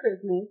them their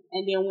Christmas.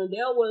 And then when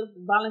Dale was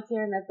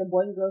volunteering at the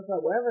Boys and Girls Club,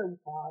 wherever it was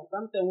called,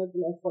 something with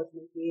the less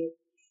fortunate kids.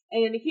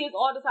 And then the kids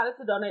all decided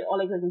to donate all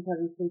their Christmas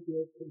presents to the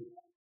kids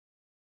anyway.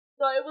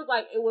 So it was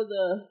like, it was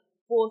a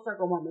full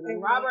circle moment. Like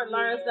Robert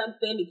learned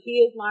something, the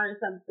kids learned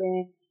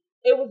something.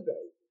 It was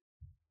great.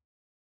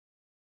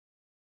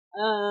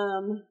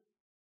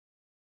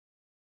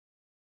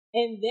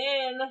 And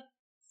then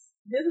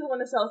this is when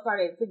the show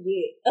started to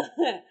get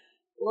a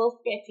little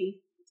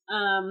sketchy.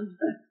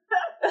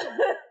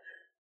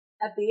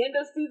 At the end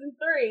of season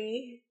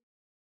 3,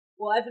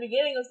 well, at the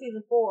beginning of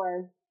season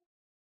 4,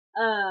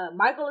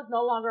 Michael is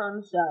no longer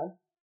on the show.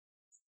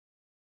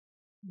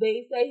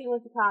 They say he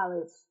went to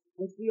college,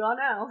 which we all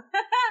know.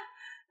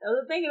 That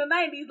was a thing in the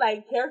 90s,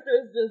 like,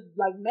 characters just,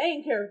 like,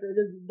 main character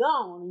just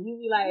gone. And you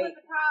be like, he went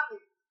to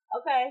college.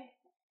 Okay.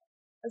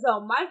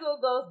 So Michael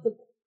goes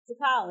to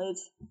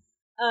college.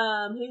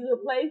 He's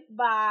replaced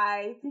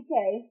by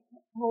TK,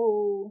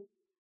 who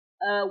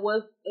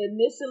was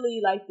initially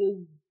like this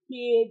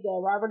kid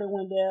that Robert and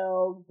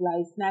Wendell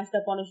like snatched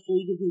up on the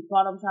street because he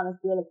caught him trying to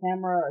steal a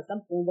camera or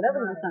something,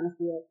 whatever he was trying to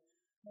steal.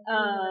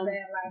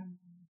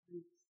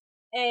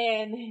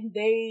 And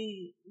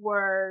they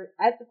were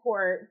at the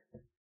court.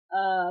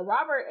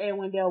 Robert and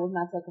Wendell was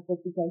not taking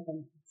 50K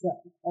from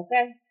himself.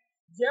 Okay.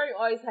 Jerry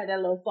always had that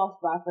little soft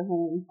spot for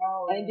him.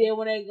 And then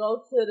when they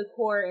go to the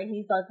court and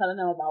he starts telling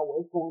them about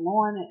what's going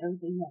on and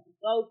everything he has to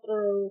go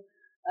through,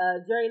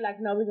 Jerry like,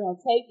 no, we're gonna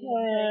take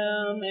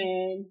him.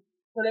 And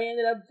so they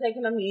ended up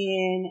taking him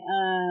in.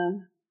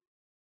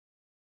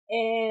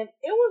 And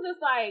it was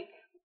just like,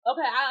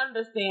 okay, I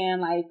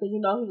understand, like, because, you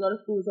know, he go to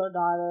school with your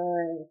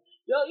daughter, and,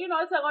 you know,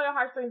 it's like on your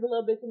heartstrings a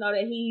little bit to know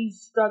that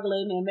he's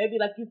struggling, and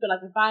maybe, like, you feel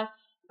like if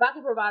if I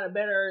could provide a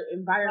better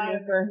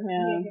environment for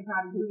him,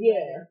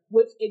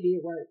 which it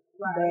did work.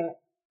 Right.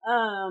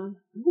 But,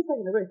 who's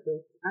taking the risk?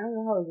 I ain't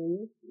gonna hold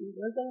you.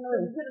 Who's taking the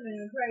risk? You could have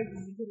been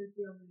crazy. You could have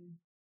still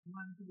been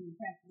wanting to be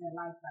attached to that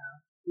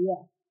lifestyle.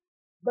 Yeah.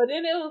 But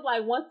then it was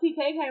like, once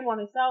TK came on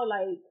the show,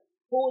 like,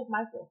 who was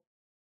Michael?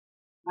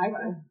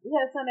 Michael. Right. We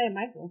had a son named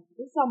Michael.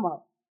 What's talking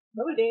about?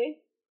 No, we did.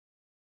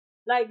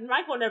 Like,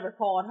 Michael never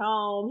called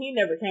home. He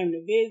never came to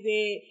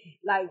visit.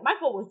 Like,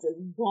 Michael was just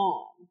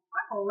gone.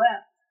 Michael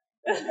left.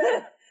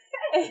 And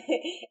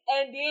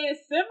then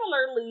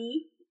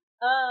similarly,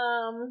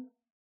 I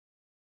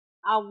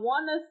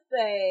want to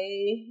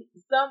say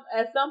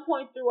at some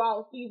point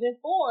throughout season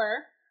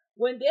 4,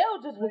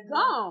 Wendell just was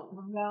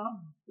gone. No.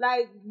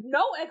 Like,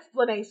 no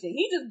explanation.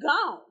 He just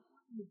gone.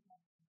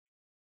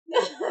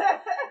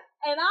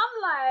 And I'm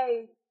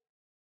like,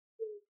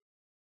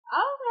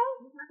 okay.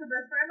 He's not your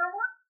best friend no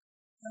more?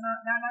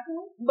 Not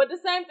cool? But the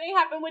same thing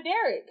happened with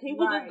Derek. He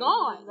was just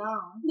gone.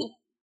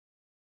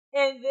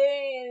 And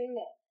then,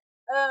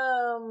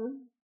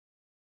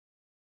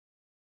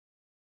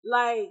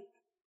 like,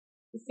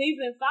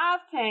 season 5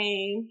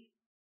 came,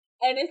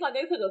 and it's like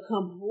they took a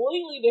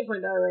completely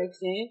different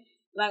direction.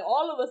 Like,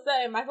 all of a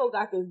sudden, Michael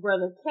got this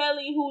brother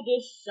Kelly who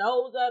just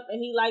shows up,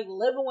 and he, like,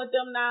 living with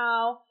them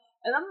now.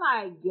 And I'm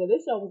like, yeah,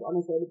 this show was on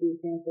its way to be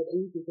canceled,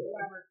 and you can tell.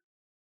 Robert.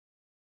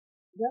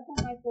 That's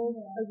on Michael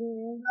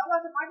again. No,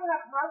 Michael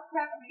had a brother.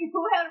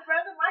 Who had a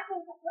brother?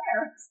 Michael from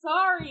where?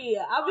 Sorry,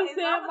 I've been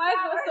saying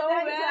Michael so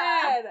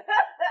bad.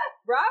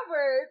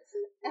 Robert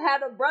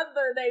had a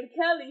brother named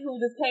Kelly who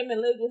just came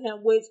and lived with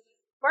him, which,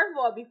 first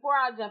of all, before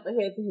I jump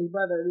ahead to his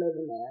brother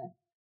living there,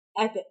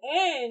 at the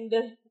end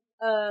of...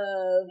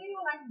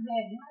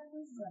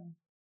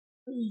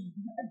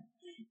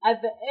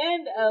 At the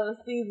end of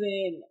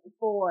season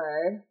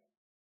 4,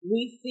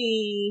 we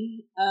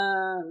see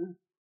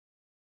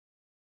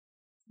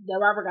that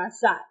Robert got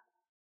shot.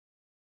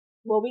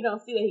 Well, we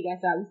don't see that he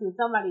got shot. We see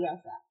somebody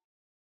got shot.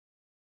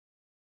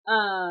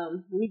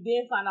 We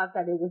did find out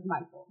that it was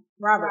Michael.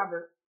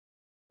 Robert.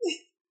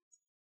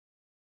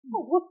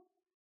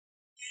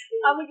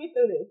 I'm gonna get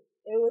through this.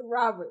 It was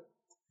Robert.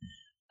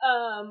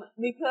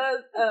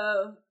 Because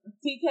of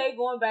TK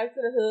going back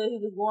to the hood, he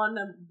was going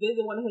to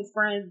visit one of his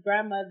friends'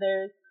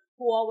 grandmothers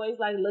who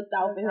always like looked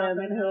out for him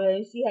in the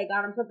hood. She had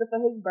got him something for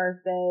his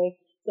birthday,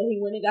 so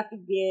he went and got the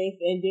gift.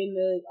 And then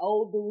the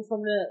old dude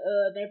from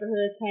the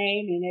neighborhood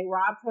came and they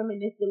robbed him and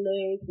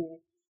Nicholas,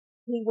 and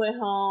he went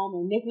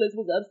home. And Nicholas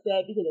was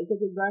upset because they took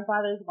his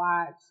grandfather's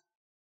watch.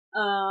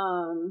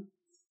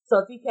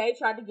 So TK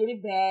tried to get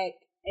it back,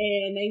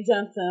 and they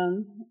jumped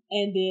him.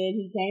 And then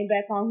he came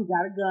back home. He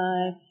got a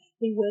gun.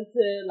 He went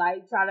to,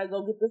 like, try to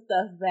go get the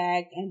stuff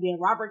back, and then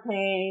Robert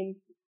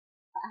came.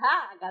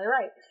 Aha, I got it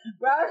right.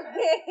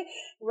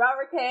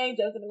 Robert came,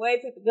 jumped in the way,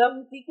 took the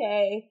gun from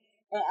TK,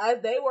 and as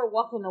they were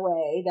walking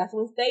away, that's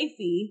when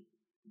Stacy,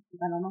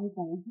 I don't know his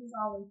name. He's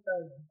always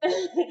stolen.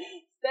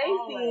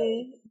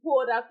 Stacy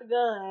pulled out the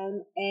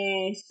gun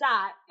and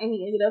shot, and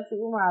he ended up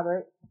shooting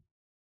Robert.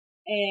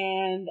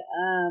 And,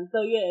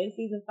 so yeah, in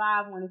season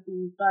 5, when the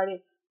season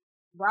started,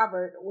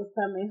 Robert was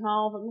coming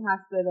home from the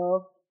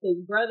hospital. His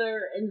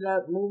brother ended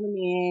up moving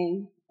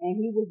in, and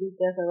he was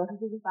just there for the rest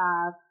of season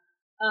 5.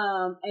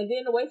 And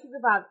then the way season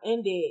 5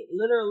 ended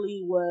literally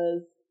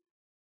was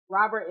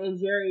Robert and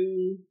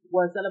Jerry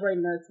were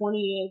celebrating their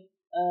 20th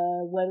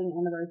wedding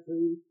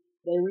anniversary.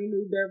 They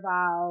renewed their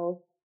vows,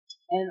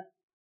 and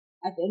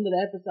at the end of the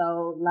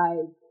episode,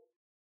 like,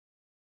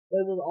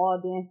 they was all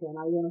dancing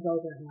like in a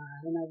program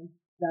line, and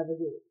that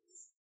was it.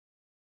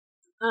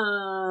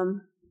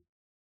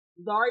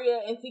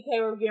 Zaria and TK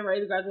were getting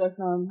ready to graduate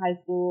from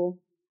high school,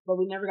 but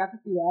we never got to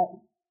see that.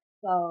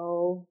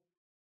 So,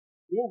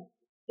 yeah.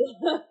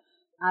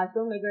 I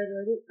assume they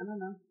graduated. I don't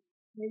know.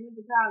 They went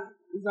to college.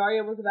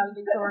 Zaria was a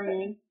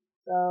valedictorian.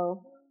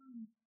 So,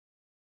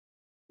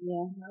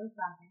 yeah. That was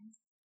shocking.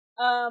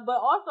 But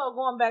also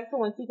going back to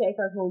when TK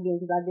first moved in,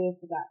 because I did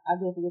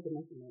forget to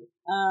mention this.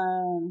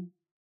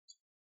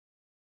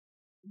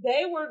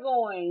 They were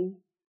going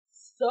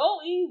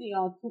so easy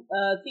on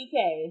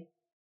TK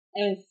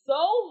and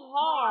so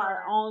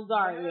hard on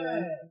Zaria.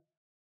 Yeah.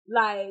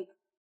 Like,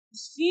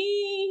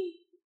 she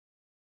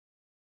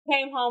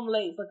came home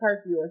late for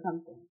curfew or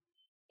something,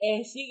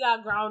 and she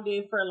got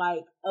grounded for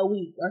like a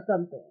week or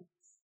something.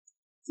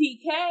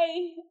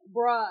 TK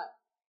brought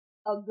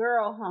a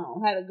girl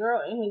home, had a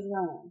girl in his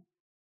room,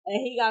 and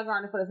he got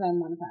grounded for the same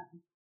amount of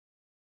time.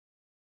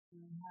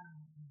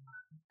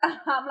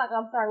 I'm like,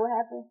 I'm sorry, what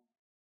happened?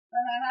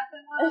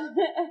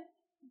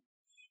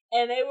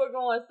 And they were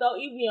going so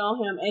easy on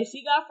him, and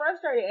she got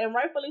frustrated, and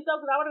rightfully so,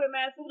 because I would have been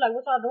mad too. Like,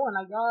 what y'all doing?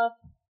 Like, y'all,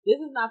 this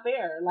is not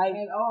fair. Like,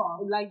 at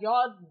all. Like,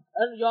 y'all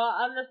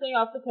understand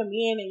y'all took him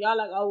in, and y'all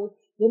like, oh,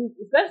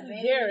 especially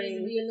maybe Jerry.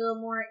 Need to be a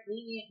little more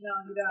lenient. No,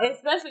 you don't.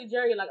 Especially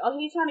Jerry, like, oh,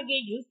 he's trying to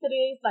get used to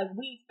this. Like,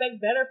 we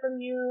expect better from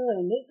you,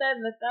 and this, that,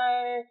 and the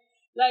third.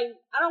 Like,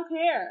 I don't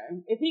care.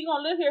 If he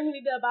gonna live here, he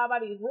need to abide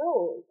by these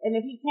rules, and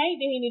if he can't,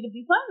 then he need to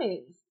be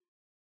punished.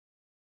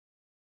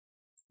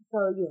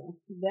 So yeah,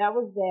 that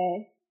was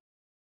that.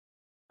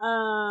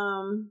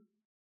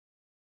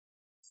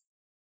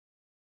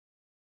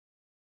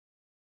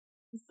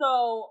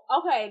 So,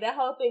 okay, that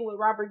whole thing with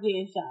Robert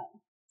getting shot.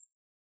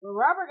 When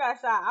Robert got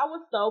shot, I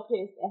was so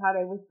pissed at how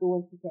they was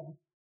doing TK.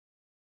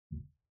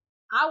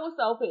 I was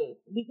so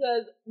pissed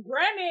because,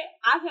 granted,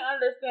 I can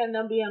understand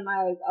them being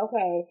like,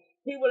 okay,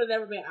 he would have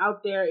never been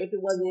out there if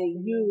it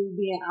wasn't you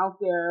being out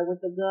there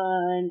with the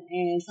gun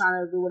and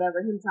trying to do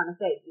whatever him trying to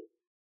save you.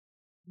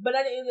 But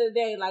at the end of the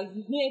day, like, he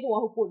ain't the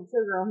one who pulled the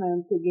trigger on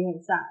him to get him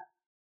shot.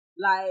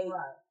 Like,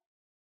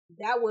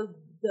 that was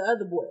the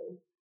other boy.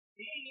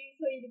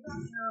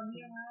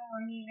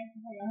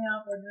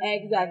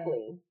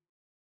 Exactly.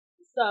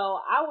 So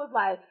I was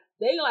like,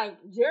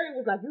 Jerry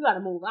was like, you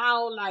gotta move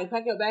out, like,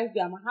 pack your bags,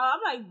 get out my house.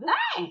 I'm like,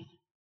 dang!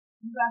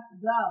 You got to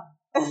go.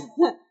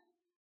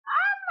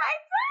 I'm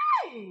like,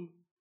 dang!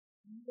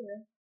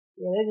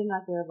 Yeah, they did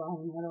not care about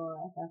him at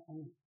all at that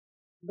point.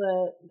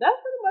 But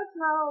that's pretty much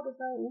how the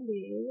show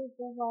ended. It was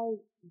just like,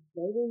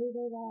 they didn't do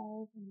their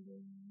lives.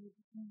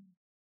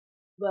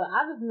 But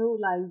I just knew,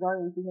 like,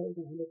 Zari and TK was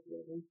gonna end up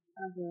together. I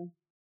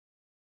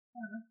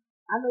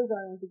knew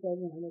Zari and TK was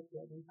gonna end up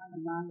together.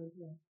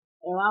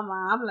 And my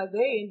mom, I'm like,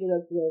 they ended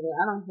up together.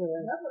 I don't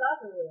care. That's what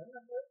I said.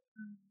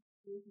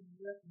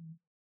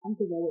 I'm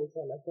thinking I would have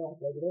said like that,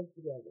 baby. They're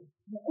together.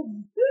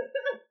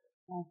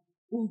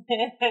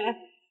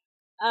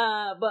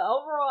 But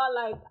overall,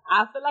 like,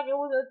 I feel like it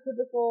was a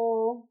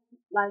typical,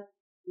 like,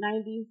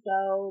 90s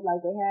show.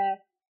 Like, they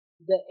had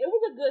it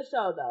was a good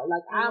show though.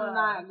 Like, I'm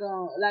not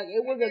gonna, like,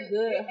 it was a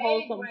good,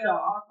 wholesome show.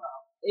 Also.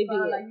 It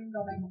did. Like, you can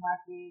go back and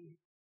watch it.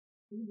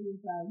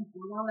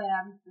 We're gonna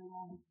laugh.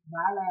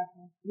 Bye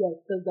laughing. Yes,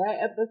 because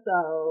that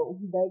episode,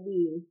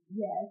 baby.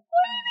 Yes.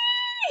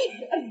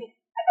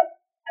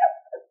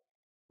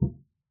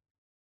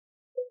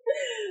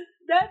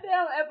 That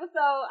damn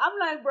episode, I'm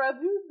like, bro,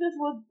 if you just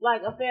was like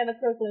a fan of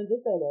Kirkland,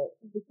 just say that.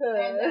 Because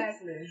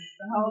exactly.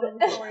 The whole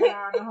little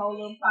storyline, the whole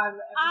little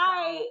positive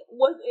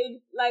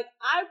episode.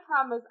 I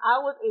promise I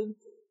was in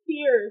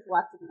tears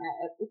watching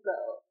that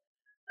episode.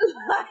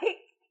 Like,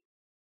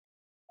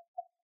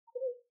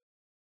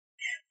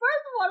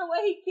 first of all, the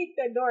way he kicked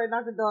that door and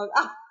knocked the dog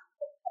out,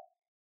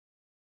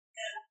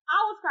 I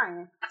was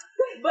crying.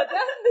 But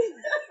that's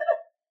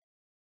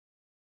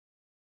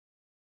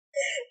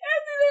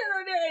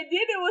and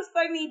then it was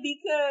funny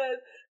because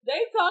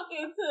they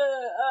talking to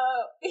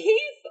he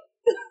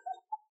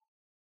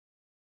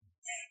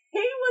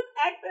was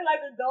acting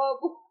like the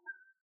dog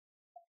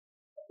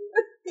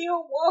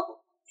still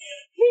woke.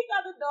 He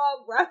got the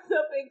dog wrapped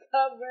up and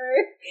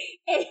covered,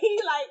 and he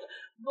like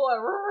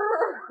going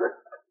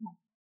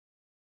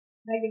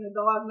making the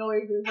dog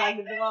noises like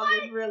the dog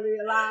is really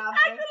alive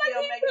and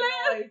still making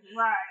noise.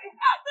 Right.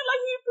 Acting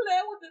like he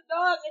playing with the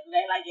dog, and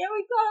they like, yeah,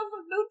 we taught him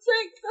some new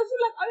tricks. So she's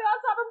like, oh,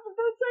 y'all taught him some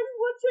new tricks.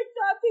 What tricks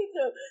y'all teach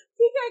him?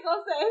 He can't go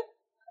say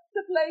to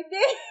play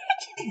dead.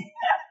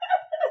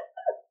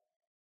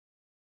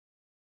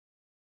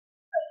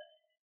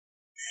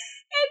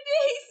 And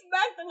then he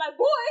smacked him like,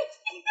 boy.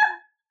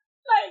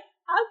 Like,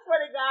 I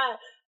swear to God,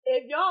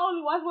 if y'all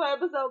only watch one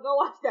episode, go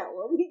watch that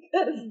one,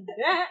 because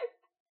that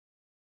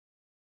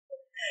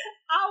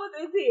I was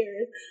in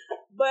tears.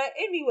 But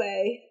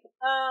anyway,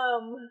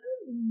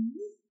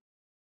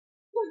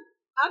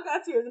 I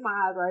got tears in my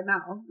eyes right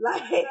now.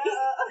 Like, because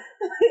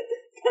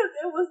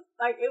it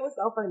was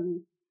so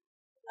funny.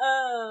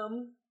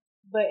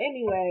 But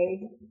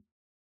anyway,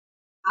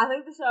 I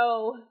think the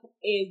show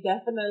is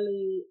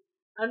definitely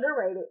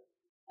underrated.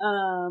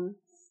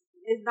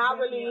 It's not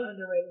really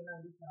underrated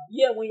 90s show.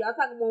 Yeah, when we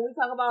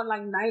talk about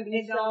like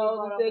 90s shows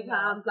and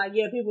sitcoms, like,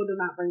 yeah, people do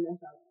not bring that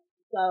show.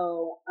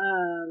 So,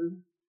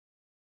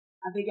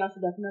 I think y'all should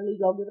definitely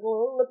go get a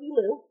little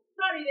looky-loo.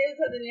 Probably is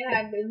because it didn't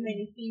have as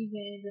many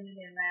seasons and it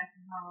didn't last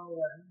as long.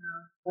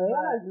 Well, it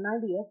was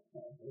 90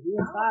 episodes. It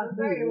was 5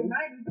 seasons.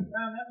 90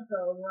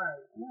 episodes,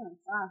 right. Yeah,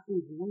 5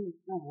 seasons.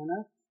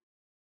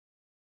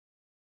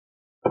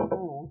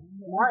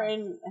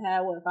 Martin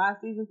had, 5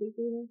 seasons, 6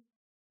 seasons?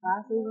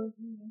 5 seasons?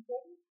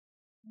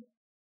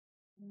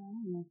 I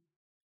don't know.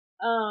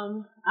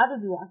 I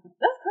just be watching.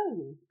 That's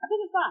crazy. I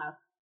think it's 5.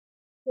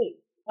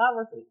 5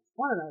 or 6.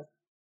 One of those.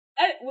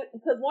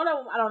 Because one of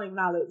them I don't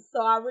acknowledge,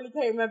 so I really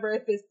can't remember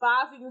if it's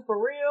 5 seasons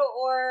for real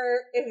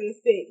or if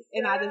it's 6,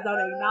 and I just don't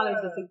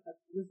acknowledge the 6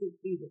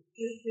 seasons.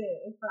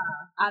 It's 5.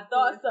 I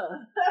thought so.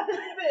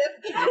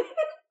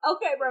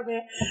 Okay, bro,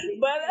 man.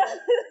 But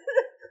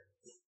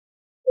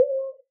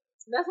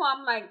that's why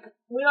I'm like,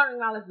 we don't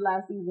acknowledge the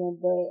last season,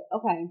 but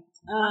okay.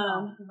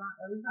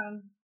 Every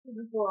time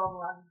season 4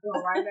 over, I just go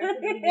right back to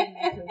the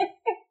beginning.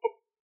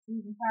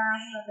 Season 5,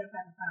 not that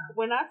type of time.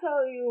 When I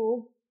tell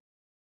you,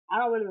 I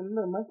don't really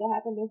remember much that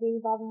happened in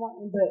season 5 and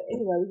 1, but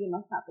anyway, we get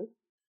off topic.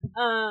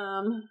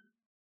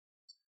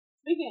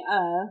 Speaking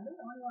of, the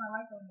only one I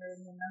like on there is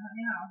in the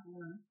Honey House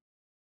one,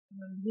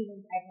 when he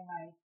was acting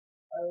like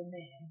old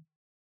man.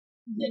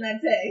 Didn't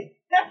I tell you?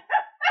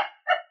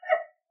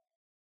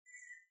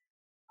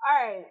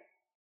 Alright,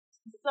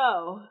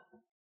 so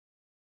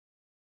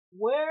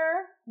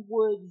where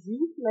would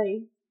you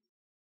place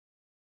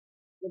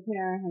the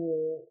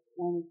parenthood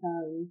when it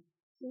comes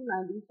to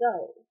 90s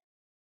shows.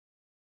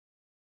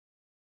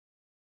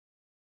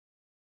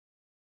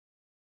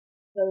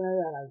 So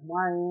you got like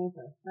Martin,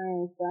 Her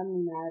Friends,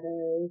 Family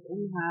Matters,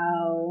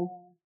 In-House,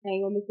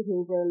 Hang with Mr.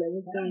 Hoover,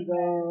 Living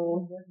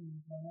Single.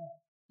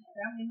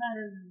 Family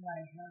Matters is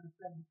like number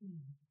 17.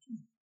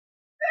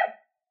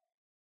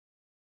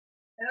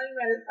 Family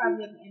Matters is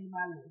probably at the end of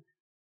my list.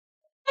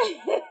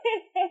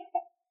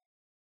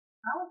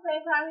 I would say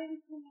probably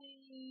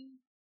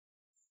between.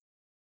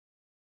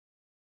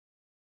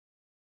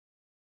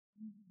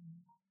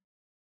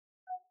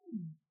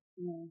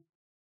 Yeah.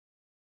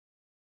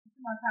 It's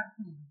my top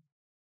 10.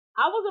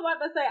 I was about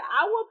to say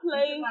I would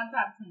place my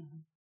top 10.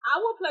 I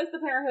would place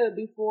The Parenthood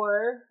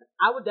before.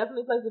 I would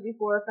definitely place it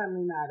before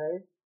Family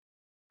Matters.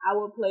 I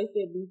would place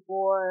it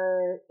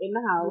before In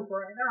the House.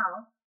 Before In the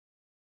House.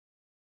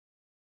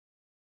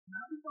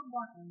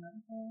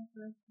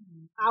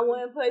 I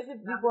wouldn't place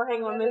it before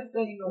Hang on Mr.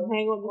 Hoover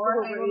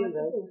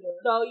either.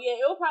 So yeah,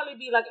 it will probably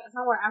be like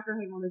somewhere after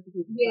Hang on Mr.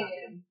 Hoover. Yeah.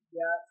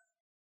 Yeah.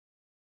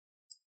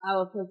 I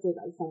would put it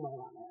like somewhere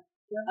around there.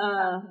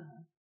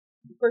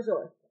 For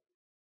sure.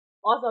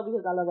 Also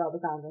because I love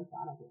Robert Townsend, so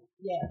I don't care.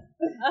 Yeah.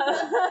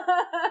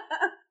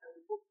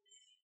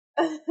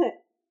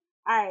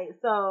 Alright,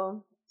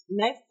 so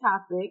next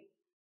topic.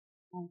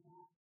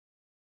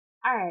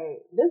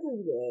 Alright, this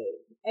is good.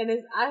 And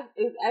it's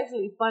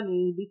actually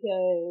funny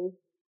because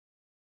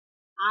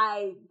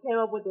I came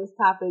up with this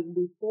topic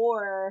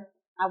before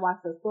I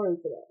watched the story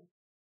today.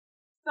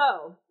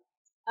 So,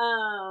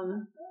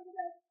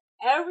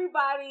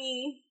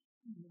 everybody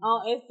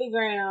on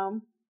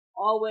Instagram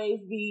always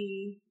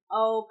be,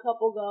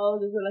 couple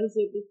goals, this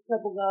relationship, this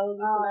couple goals,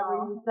 this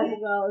celebrity, this couple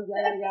goals,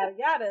 yada, yada,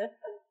 yada.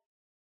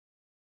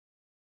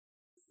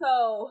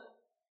 So,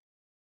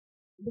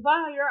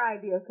 define your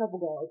idea of couple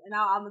goals. And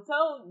I'm going to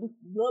tell a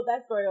little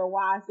backstory on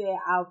why I said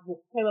I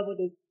came up with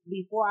this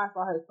before I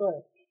saw her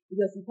story.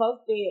 Because she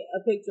posted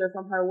a picture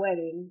from her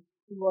wedding,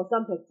 well,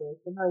 some pictures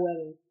from her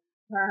wedding,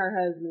 her and her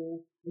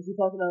husband, and she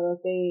posted a little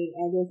thing,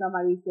 and then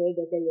somebody said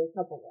that they were a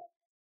couple goals.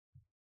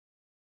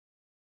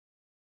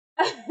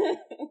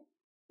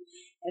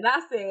 And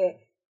I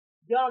said,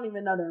 you don't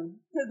even know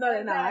them. Because no,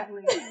 they're not.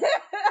 Them is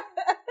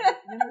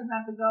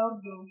not the goal,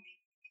 boo.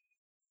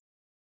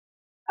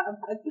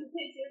 Two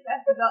pictures,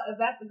 that's the goal. If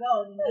that's the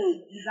goal, then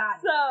you got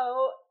it.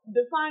 So,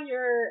 define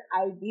your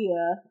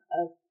idea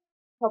of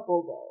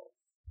couple goals.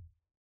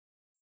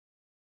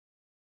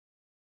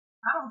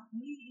 I don't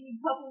see any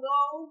couple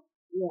goals.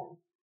 Yeah.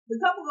 The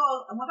couple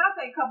goals, when I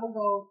say couple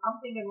goals, I'm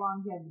thinking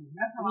longevity.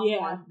 That's how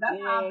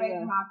I'm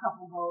basing my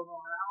couple goals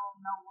on. I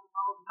don't know what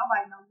goals.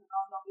 Nobody knows what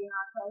goals are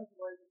behind closed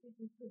doors. The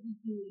pictures could be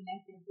cute, and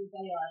that's just who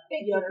they are.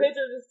 Your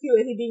pictures is cute,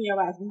 and he being your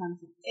ass behind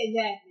the scenes.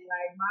 Exactly.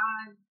 Like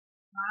mine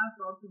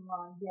goes to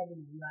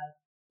longevity. Like,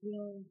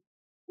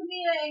 to me,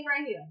 that ain't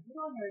right here. You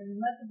don't hear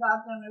much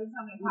about them. Every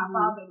time they pop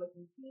out, they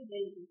looking cute,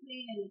 they looking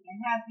clean, they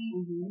looking happy,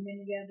 and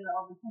then together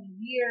over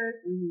 20 years.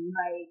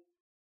 Like,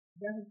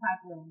 that's the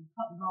type of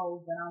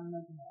goals that I'm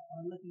looking at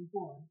or looking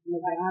for.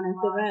 Like Anna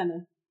and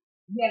Savannah.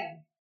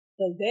 Yeah.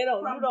 Because you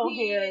don't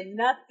hear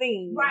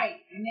nothing. Right.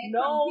 And then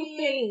no from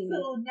thing.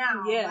 To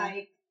now. Yeah.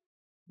 Like,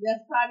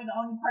 that's probably the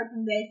only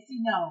person that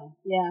she knows.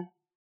 Yeah.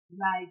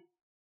 Like,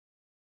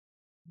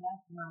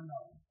 that's my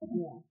goal.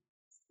 Yeah.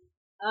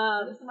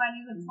 If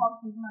somebody even talks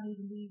to somebody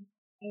to be,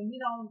 and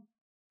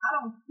I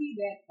don't see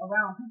that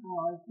around people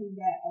or see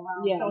that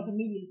around social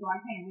media, so I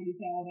can't really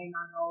say, they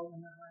my goals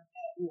and nothing like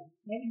that. Yeah.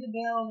 Maybe the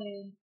Bell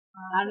and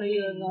I knew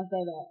you were gonna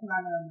say that.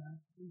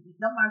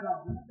 That's my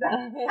goal.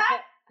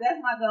 That's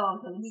my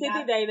goal. She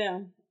thinks they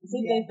them.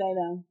 She thinks they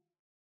them.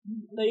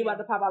 So you about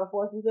to pop out a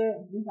force? You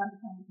said we about to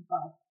come with the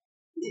force.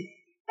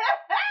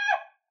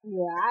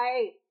 Yeah,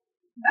 alright.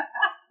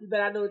 You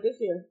better do it this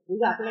year. We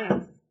got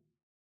plans.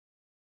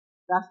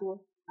 Joshua,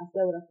 I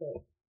said what I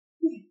said.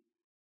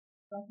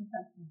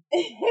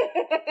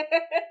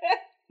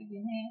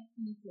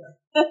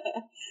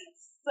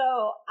 So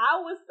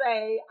I would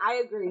say I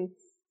agree.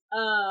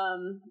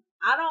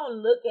 I don't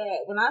look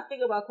at, when I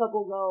think about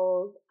couple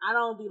goals, I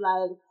don't be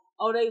like,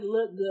 they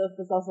look good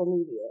for social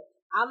media.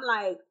 I'm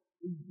like,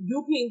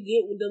 you can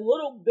get the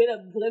little bit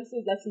of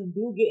glimpses that you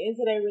do get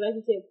into their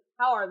relationship.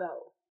 How are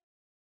those?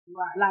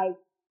 Right. Like,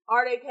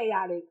 are they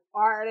chaotic?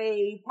 Are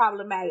they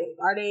problematic?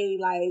 Are they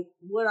like,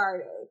 what are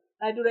they?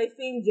 Like, do they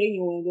seem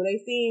genuine? Do they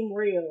seem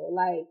real?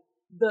 Like,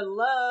 the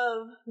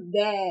love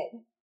that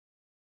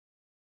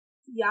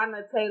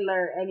Tiana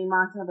Taylor and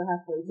Iman Shumpert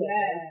have for each other.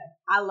 Yeah.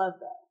 I love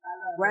that.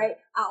 Right?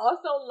 I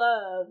also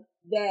love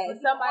that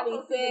somebody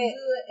said,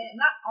 good, and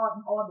not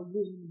all the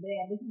good and the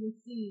bad, but you can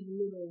see the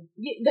little.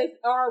 They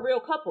are a real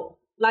couple.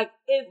 Like,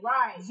 it's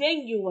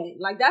genuine.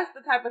 Like, that's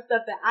the type of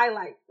stuff that I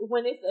like.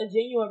 When it's a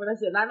genuine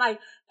relationship. I like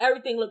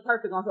everything look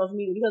perfect on social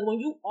media. Because when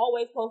you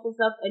always post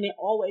stuff and it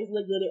always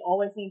look good, it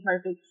always seems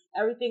perfect,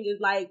 everything is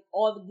like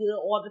all the good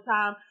all the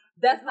time,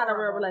 that's not a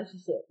real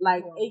relationship.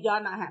 Like,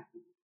 y'all not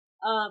happy.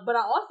 But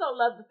I also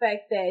love the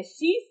fact that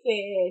she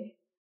said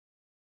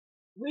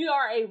we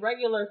are a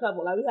regular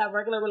couple. Like, we have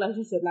regular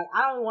relationship. Like,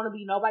 I don't want to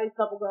be nobody's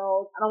couple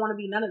girls. I don't want to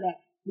be none of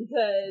that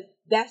because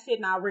that shit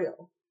not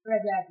real.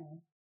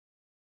 Exactly.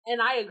 And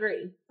I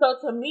agree. So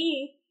to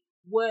me,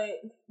 what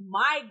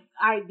my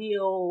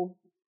ideal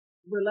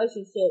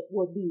relationship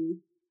would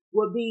be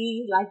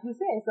like you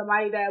said,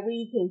 somebody that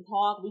we can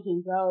talk, we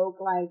can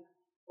joke, like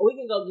we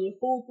can go get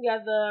food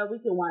together, we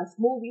can watch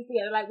movies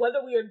together, like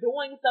whether we are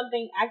doing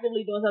something,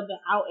 actively doing something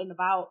out and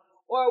about,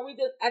 or we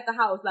just at the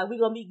house, like we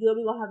gonna be good,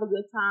 we gonna have a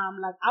good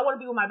time. Like I want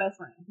to be with my best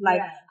friend.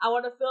 Like I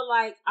want to feel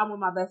like I'm with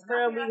my best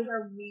friend. My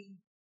husband's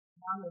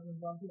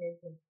gonna play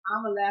because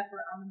I'm a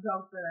laugher, I'm a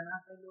joker, and I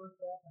say little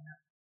stuff, and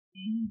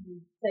he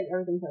just take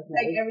everything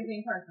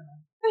personal.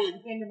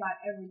 Think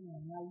about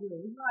everything. Like, yeah,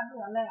 it's what I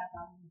do. I laugh.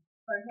 I'm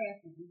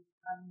sarcastic.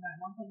 I'm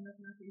not one thing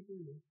nothing I say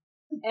serious.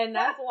 And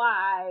that's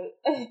why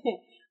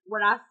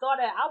when I saw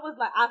that, I was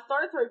like, I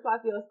started to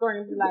reply to your story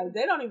and be like,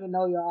 they don't even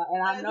know y'all,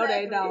 and I know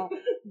they don't,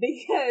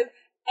 because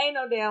ain't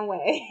no damn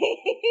way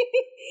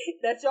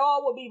that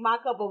y'all will be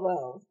my couple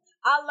girls.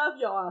 I love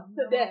y'all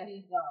to death.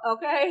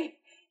 Okay.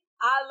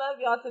 I love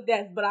y'all to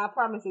death, but I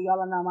promise you,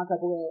 y'all are not my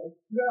couple girls.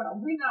 Girl,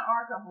 we not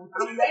our couple.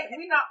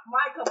 We not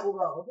my couple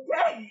girls,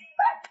 okay?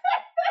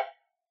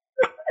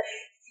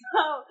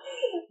 So,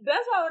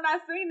 that's why when I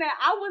seen that,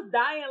 I was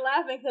dying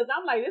laughing, because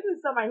I'm like, this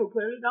is somebody who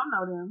clearly don't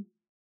know them.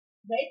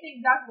 They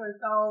think Joshua is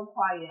so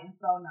quiet and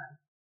so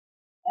nice.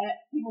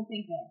 People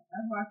think that.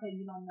 That's why I say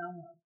you don't know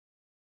him.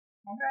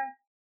 Okay?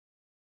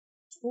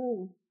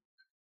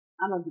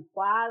 I'm going to be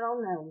quiet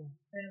on that one.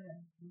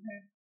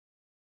 Okay?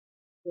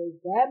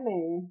 Cause that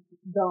man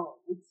don't.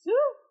 Offended.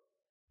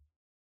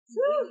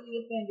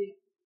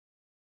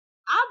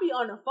 I'll be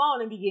on the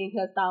phone and be getting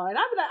cussed out, and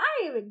I'll be like,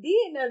 I ain't even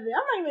did nothing.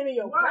 I'm not even in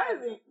your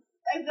presence.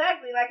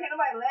 Exactly. Like, can't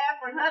nobody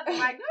laugh or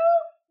nothing. Like,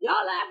 dude,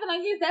 y'all laughing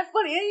like it's that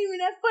funny. It ain't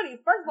even that funny.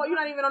 First of all, you're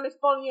not even on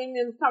this phone. You ain't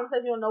in this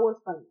conversation. You don't know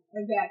what's funny.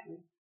 Exactly.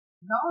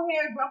 No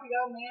hair, grumpy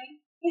old man.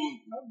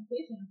 No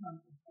bitch or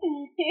something.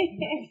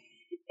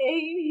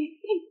 He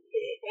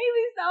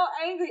be so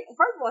angry.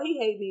 First of all, he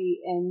hate me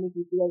and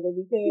Nikki together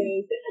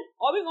because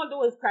all we gonna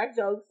do is crack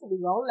jokes. We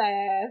gonna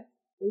laugh.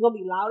 We gonna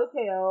be loud as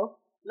hell.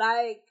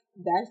 Like,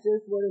 that's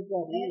just what it's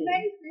gonna be. And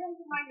they filmed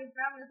like his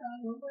family or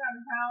something. We went out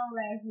of town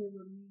last year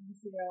with me,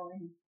 Michelle,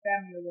 and his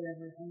family or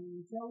whatever. And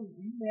Michelle was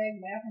in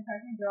bed laughing,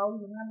 cracking jokes,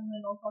 and not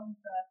doing no fucking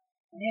stuff.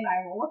 And they're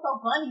like, well, what's so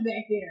funny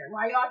back there?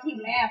 Why y'all keep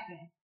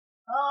laughing?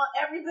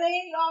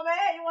 Everything, y'all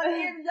mad? You want to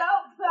hear the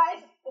jokes?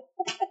 Like,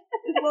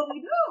 it's what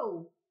we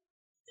do.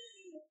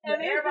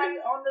 And everybody in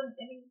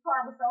the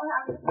car was so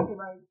happy to see,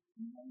 like,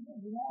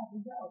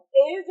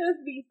 it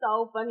just be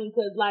so funny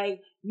because, like,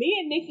 me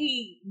and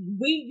Nikki,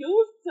 we've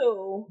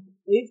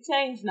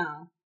changed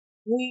now.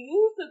 We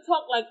used to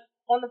talk, like,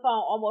 on the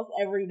phone almost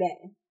every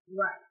day.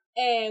 Right.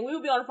 And we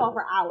would be on the phone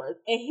for hours.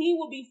 And he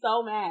would be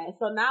so mad.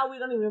 So now we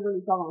don't even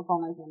really talk on the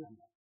phone like that no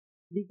more.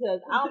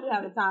 Because I don't be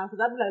having time.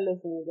 Because I be like,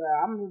 listen,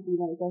 girl, I'm going to be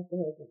like, that's the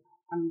husband.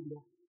 I'm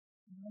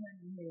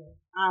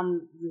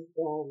just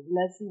going to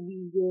let you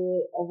be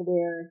good over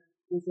there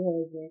with your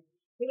husband.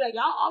 He be like,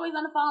 y'all always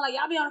on the phone. Like,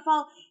 y'all be on the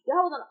phone.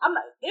 I'm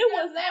like, it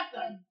was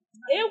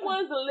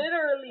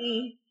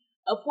literally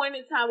a point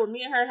in time where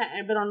me and her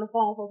hadn't been on the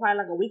phone for probably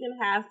like a week and a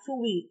half, 2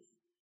 weeks.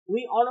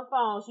 We on the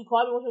phone. She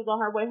called me when she was on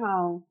her way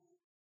home.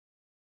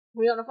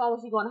 We on the phone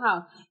when she going to the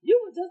house.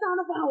 You were just on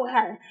the phone with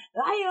her.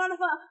 Why you on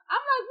the phone?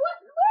 I'm like, what?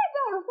 We ain't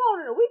been on the phone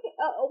in a week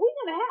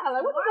and a half.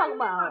 Like, what you talking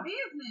about? My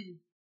business.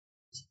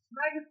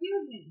 Like,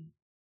 excuse me.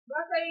 Do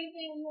I say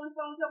anything when you on the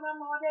phone with your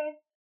mama all day?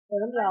 Let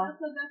them know.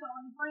 Because that's the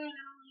only friend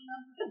I don't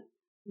know.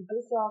 Is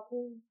this y'all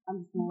cool?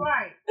 I'm just saying.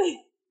 Right.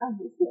 I'm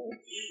just saying.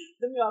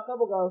 Them y'all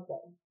couple girls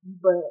though.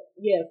 But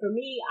yeah, for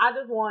me, I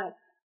feel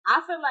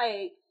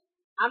like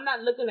I'm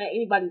not looking at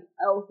anybody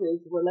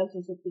else's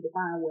relationship to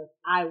define what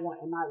I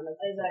want in my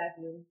relationship.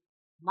 Exactly.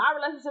 My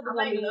relationship is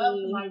going to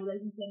be my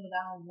relationship, but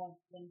I don't want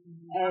them to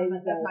be.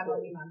 Exactly. That's not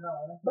going to be my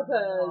goal.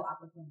 Because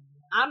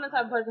I'm the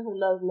type of person who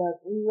loves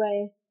love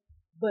anyway.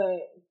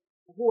 But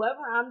whoever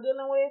I'm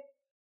dealing with,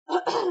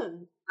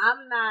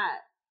 I'm not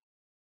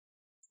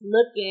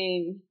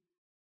looking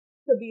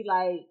to be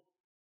like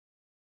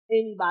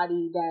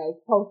anybody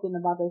that's posting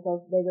about their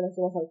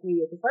relationship on social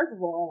media. So first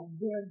of all,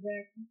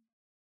 exactly.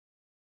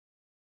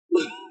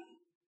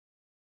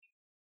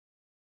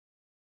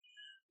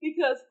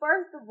 Because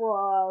first of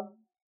all,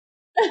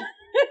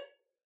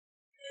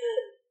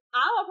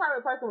 I'm a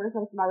private person when it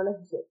comes to my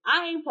relationship.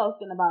 I ain't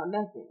posting about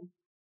nothing.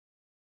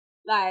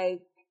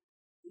 Like,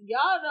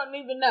 y'all don't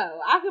even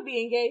know. I could be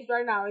engaged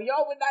right now and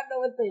y'all would not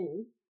know a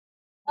thing.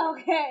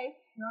 Okay?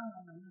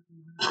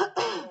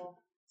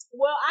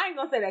 Well, I ain't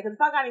gonna say that because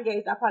if I got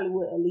engaged, I probably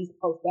would at least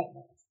post that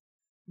much.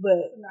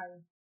 But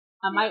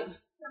I might.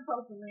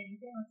 Post a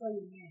ring. Can't show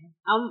you, man.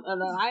 I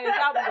ain't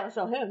probably gonna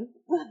show him,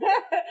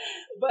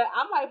 but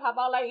I might pop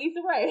out like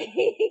Issa Rae.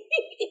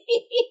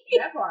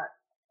 That part.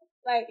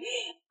 Like,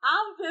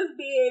 I'm just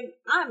being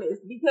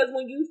honest because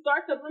when you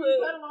start to put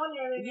them on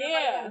there,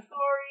 yeah,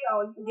 story,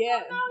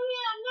 yeah, no,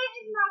 yeah,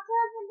 it's my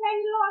cousin,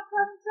 baby, Lord,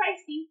 cousin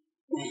Tracy.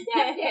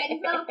 Daddy's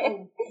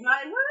uncle.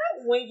 Like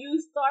what? When you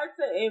start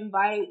to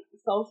invite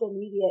social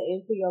media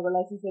into your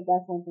relationship,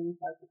 that's when things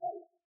start to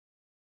go.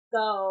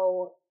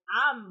 So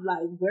I'm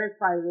like very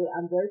private.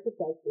 I'm very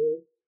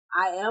protective.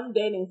 I am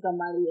dating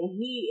somebody, and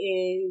he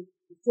is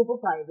super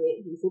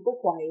private. He's super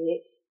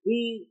quiet.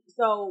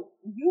 So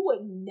you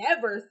would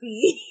never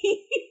see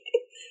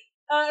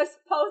us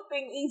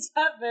posting each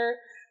other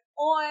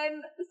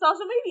on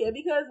social media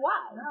because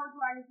why? I was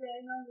trying to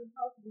say, no, we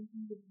posted it.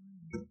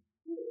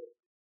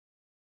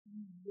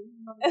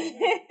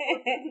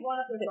 Going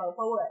up there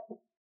for what?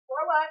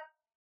 For what?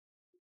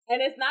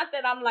 And it's not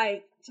that I'm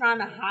like trying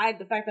to hide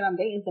the fact that I'm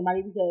dating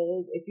somebody,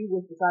 because if you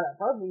was to start that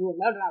person, you would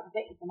know that I was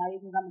dating somebody,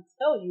 because I'm gonna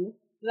tell you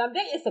that I'm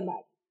dating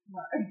somebody.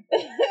 Right.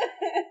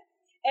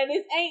 And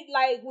this ain't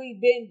like we've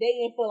been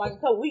dating for like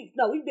a couple weeks.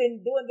 No, we've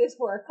been doing this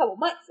for a couple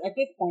months at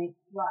this point.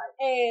 Right.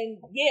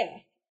 And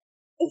yeah.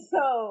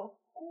 So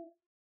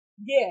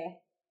yeah.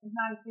 It's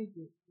not a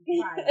secret.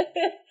 Right.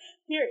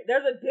 Here,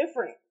 there's a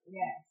difference.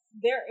 Yes.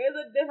 There is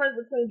a difference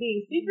between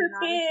being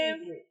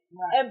secretive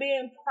and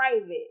being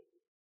private.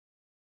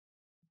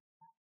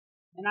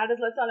 And I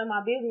just let y'all in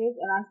my business,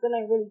 and I still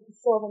ain't really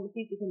sure if I'm gonna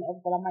keep this in the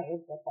episode. I might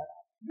edit that part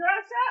out.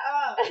 Girl, shut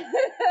up.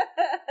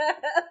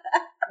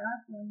 Girl,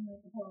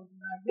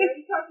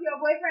 you talk to your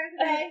boyfriend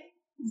today?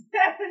 She's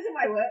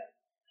like, what?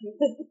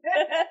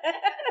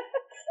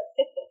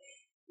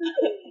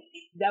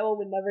 That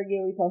one would never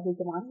get reposted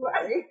to my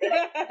story.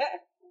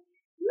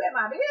 You in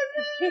my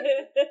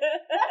business?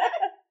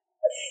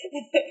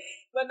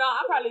 But no,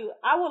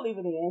 I will leave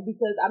it in,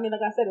 because I mean,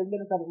 like I said, it's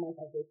been a couple months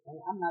at this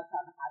point. I'm not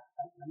trying to hide the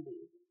fact that I'm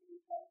doing something.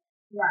 So.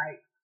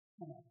 Right.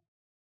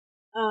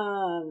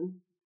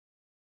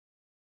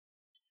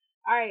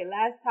 All right,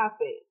 last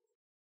topic.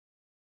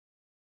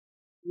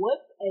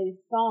 What's a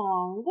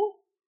song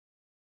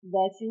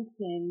that you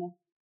can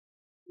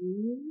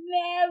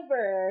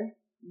never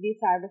get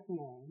tired of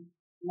hearing?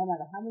 No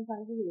matter how many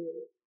times you hear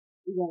it,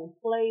 you're gonna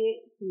play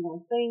it, you're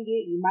gonna sing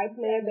it, you might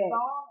play it back.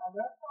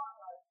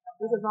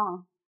 What's a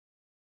song?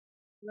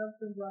 Love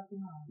to Rock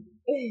You Home.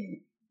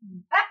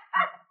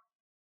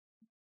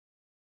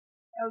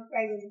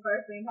 Okay, was the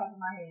first thing popped in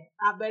my head.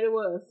 I bet it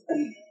was.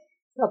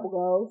 Couple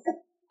goals.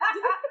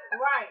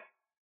 Right.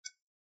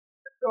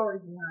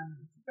 Stories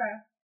behind it. Okay.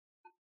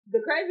 The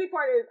crazy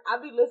part is I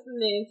be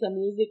listening to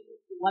music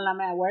while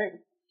I'm at work,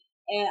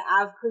 and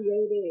I've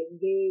created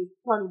this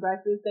Tony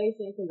Braxton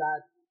station because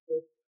I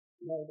just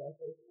love that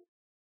station.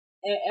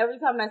 And every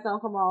time that song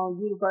come on,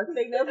 you the first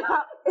thing that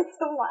pops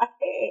into my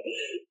head.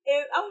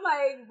 And I'm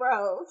like,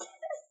 bro,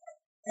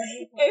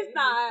 it's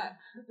not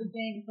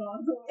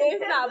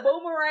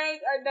Boomerang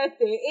or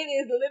nothing. It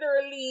is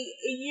literally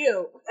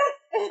you.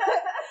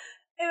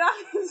 And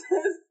I can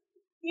just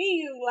see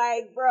you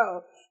like,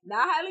 bro,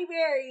 not Halle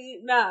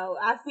Berry. No,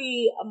 I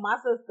see my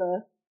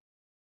sister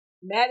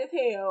mad as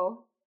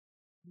hell.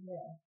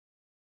 Yeah.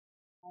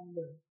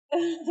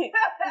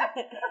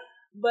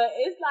 But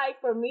it's like,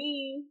 for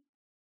me,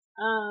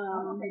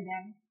 okay,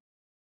 Danny.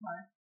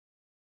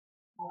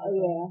 Oh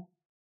yeah.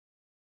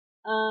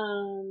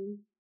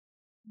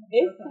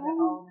 It's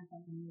so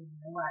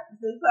right.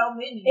 There's so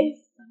many.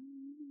 It's so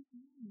many.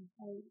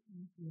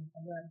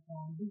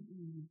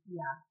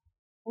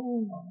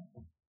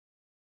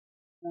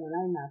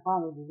 I'm not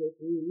following you with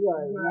you. You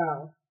already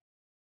know.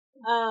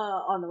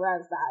 On the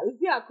rap side, you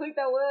see how quick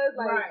that was?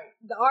 Like right.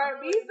 The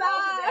R&B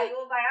side. It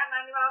was like, I'm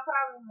not even on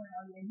problem.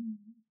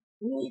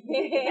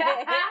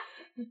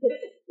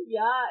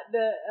 Yeah,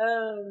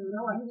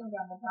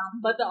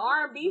 but the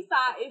R&B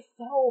side is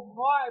so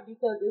hard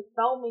because there's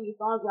so many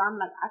songs where I'm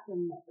like, I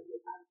can never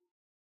get tired.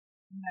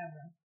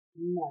 Never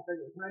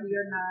get tired. Ready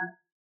or not.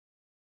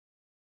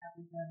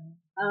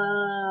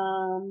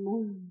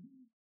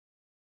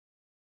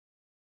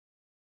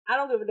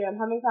 I don't give a damn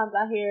how many times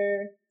I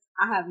hear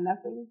I have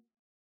nothing.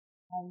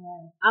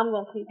 I'm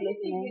gonna keep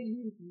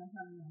listening.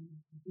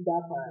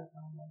 That part.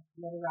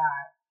 Let it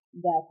ride.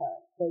 That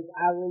part, because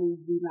I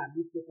really do not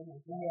be skipping him.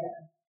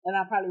 Yeah. And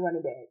I'll probably run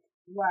it back.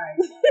 Right.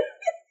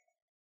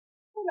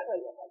 I'm like,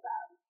 wait, one more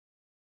time.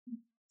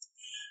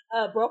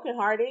 Broken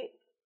Hearted.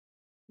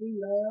 We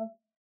love.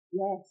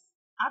 Yes.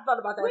 I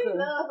thought about that too. We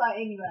love like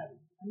anybody.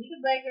 Anita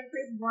Baker,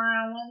 Chris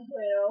Brown,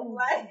 112.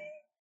 Like,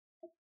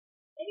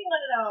 any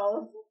one of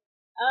those.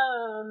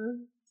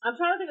 I'm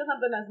trying to think of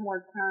something that's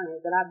more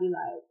current that I'd be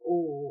like,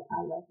 oh,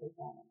 I love this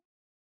song.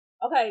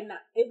 Okay,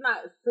 it's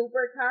not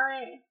super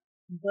current,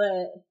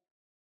 but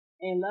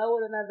In Love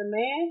with Another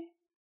Man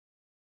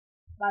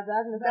by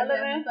Jasmine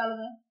Sullivan.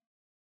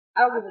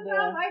 I don't give a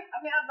damn. I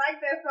like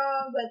that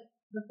song, but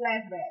the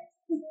flashbacks.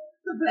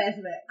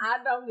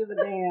 I don't give a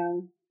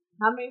damn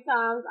how many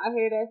times I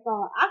hear that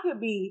song. I could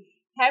be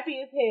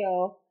happy as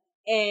hell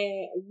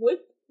and with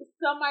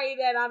somebody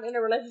that I'm in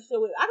a relationship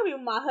with. I could be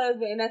with my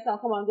husband and that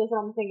song come on, guess what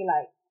I'm thinking,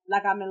 like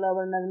I'm in love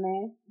with another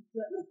man.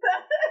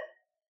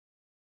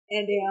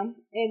 And in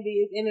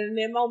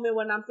that moment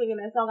when I'm singing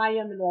that song, I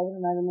am in love with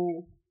another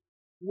man.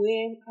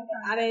 When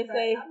I didn't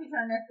say, I'll be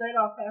turning that straight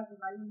off past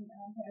like when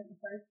past the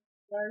first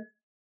verse.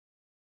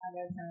 I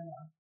gotta turn it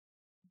off.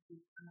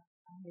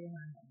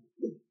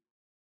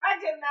 I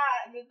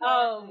cannot.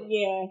 Oh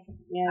yeah.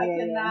 I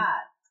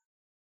cannot.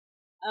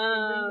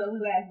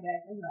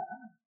 Flashback.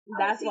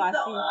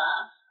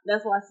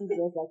 That's why she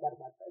feels like that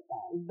about that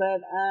song.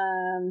 But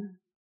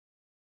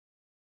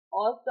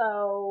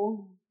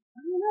also, I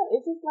don't know.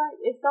 It's just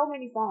like it's so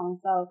many songs.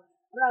 So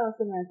I'm not gonna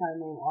sit here and try to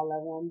name all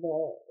of them,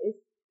 but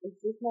it's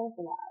just nice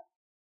a lot.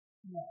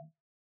 Yeah.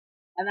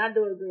 And I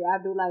do agree.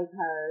 I do like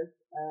her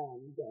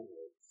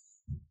damage.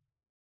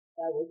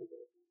 That was a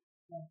good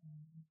one.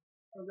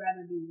 I'd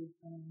rather do this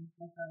thing.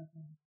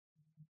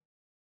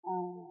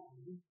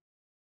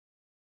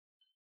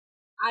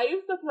 I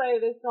used to play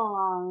this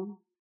song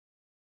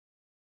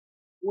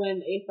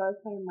when it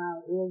first came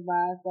out. It was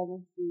by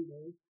Seven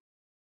Sistas,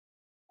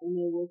 and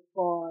it was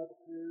called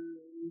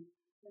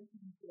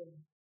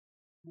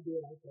I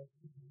did like that.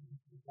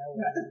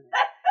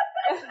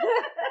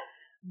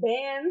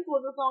 Bands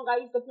was a song I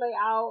used to play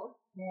out.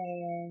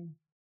 And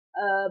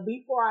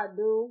Before I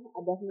Do,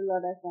 I definitely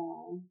love that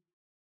song.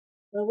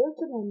 But what's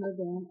the name of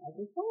the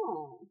other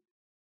song?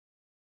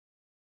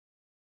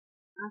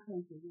 I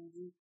can't think of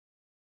it.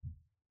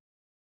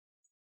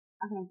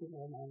 I can't think of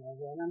the name of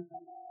it, and I'm so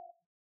mad.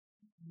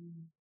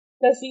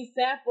 Because she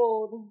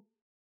sampled.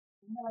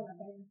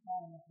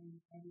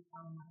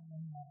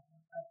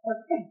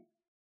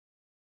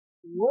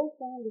 What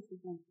song did she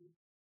sample?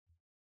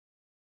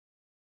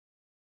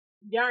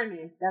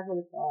 Yearning. That's what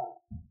it's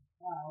called.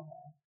 Oh,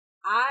 okay.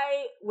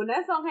 When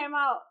that song came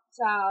out,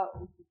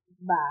 child,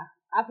 bye.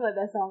 I play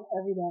that song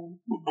every day.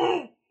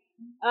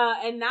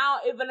 And now,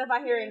 even if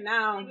I hear it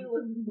now, it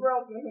was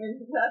broken.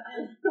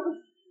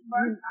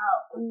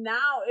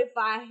 Now, if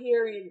I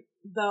hear it,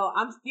 though,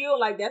 I'm still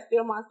like, that's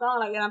still my song.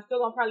 Like, and I'm still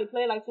gonna probably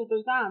play it like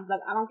 2-3 times.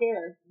 Like, I don't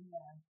care.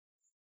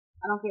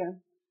 I don't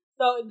care.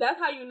 So that's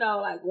how you know,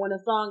 like, when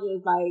a song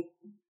is like,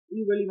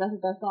 you really mess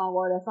with that song,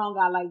 or that song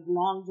got like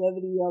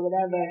longevity or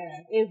whatever.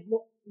 Yeah. Is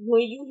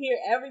when you hear,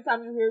 every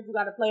time you hear it, you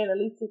gotta play it at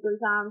least 2-3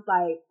 times.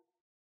 Like,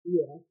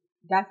 yeah,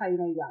 that's how you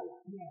know you got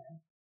one. Yeah.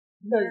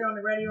 You hear it on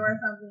the radio or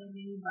something, and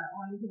then you like,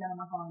 oh, you put that on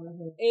my phone real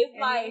quick. It's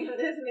and like you're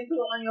listening to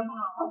it on your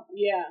phone.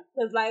 Yeah,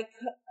 because like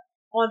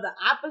on the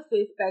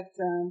opposite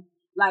spectrum,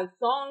 like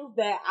songs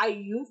that I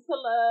used to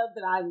love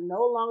that I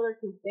no longer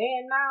can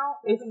stand now,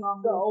 it's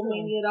so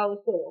many of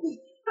those too.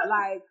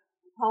 Like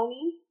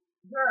Pony,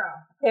 girl,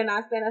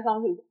 cannot stand that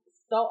song. He's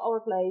so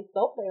overplayed,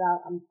 so played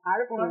out. I'm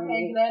tired of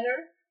hearing it.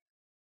 Letter.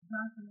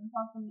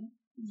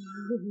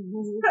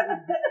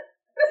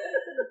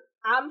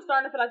 I'm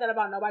starting to feel like that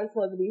about Nobody's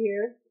Supposed to Be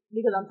Here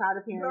because I'm tired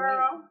of hearing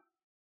it.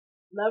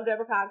 Love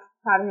Deborah Cox,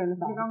 tired of hearing the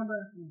song. Get on the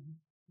bus.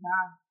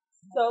 Wow.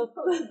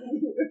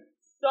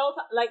 So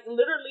like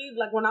literally,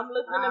 like when I'm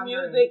listening to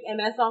music and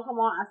that song come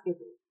on, I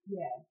skip it.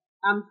 Yeah.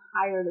 I'm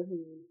tired of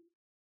hearing it.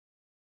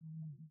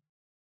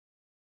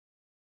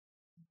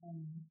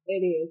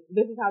 It is.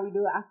 This is how we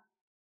do it. I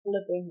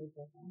flip it.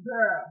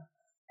 Girl.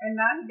 And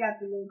now he got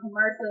the little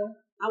commercial.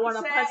 I want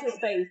to punch his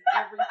face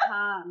every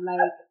time. Like,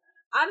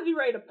 I'd be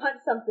ready to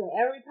punch something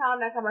every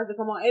time that commercial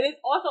come on. And it's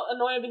also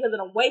annoying because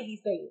of the way he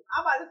say it.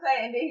 I'm about to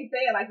say, and then he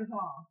say it like the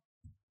song.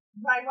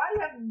 Like, why do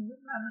you have to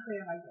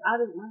say it like that? I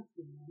didn't like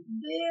it.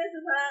 This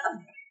is how.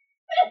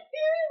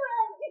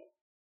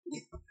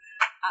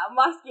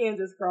 My skin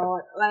just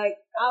crawled. Like,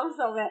 I'm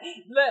so mad.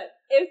 Look,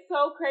 it's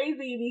so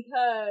crazy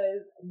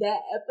because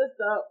that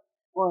episode,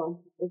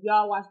 well, if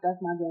y'all watch That's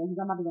My Jam,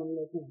 because I'm about to go on a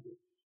little tangent.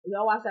 If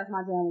y'all watch That's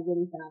My Jam with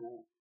Jenny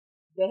Fallon,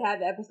 they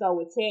had the episode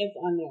with Chance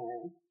on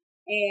there.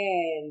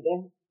 And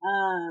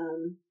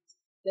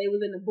they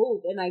was in the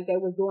booth and like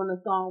they was doing a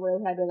song where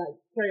they had to like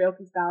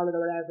karaoke style it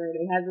or whatever.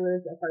 They had the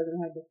lyrics at first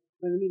and had to,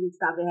 when the music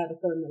stopped, they had to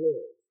fill in the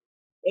lyrics.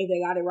 If they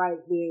got it right,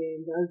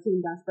 then the other team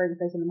got sprayed in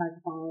the face on the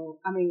microphone.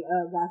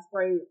 Got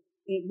sprayed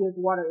with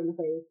water in the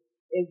face.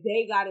 If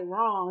they got it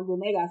wrong, then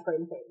they got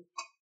sprayed in the face.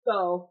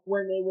 So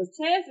when it was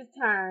Chance's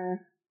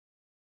turn,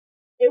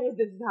 it was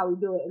this is how we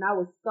do it, and I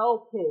was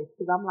so pissed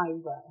because I'm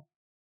like, bro.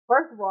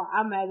 First of all,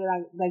 I'm mad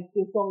that like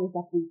this song is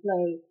stuff we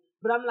played.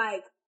 But I'm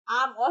like,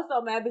 I'm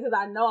also mad because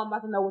I know I'm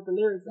about to know what the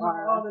lyrics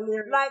are. All the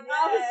lyrics. Like,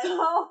 yes. I'm so,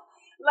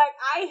 like,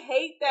 I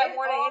hate that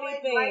more than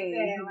anything. Like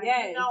that. Like,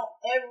 yes. You know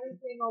every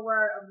single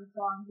word of the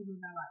song you do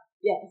not like.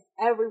 Yes,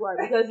 every word.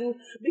 Because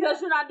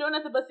you're not doing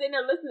nothing but sitting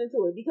there listening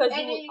to it. Because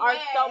you are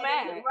mad, so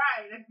mad.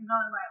 Right. That's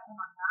like, oh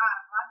my God,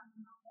 why did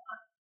you not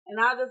want it?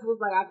 And I just was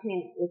like, I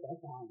can't with that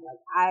song.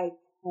 Like, I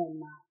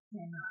cannot.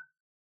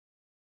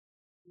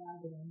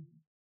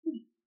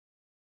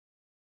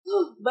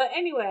 But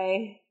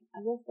anyway, I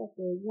guess that's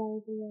it.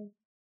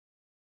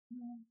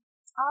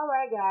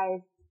 Alright, guys.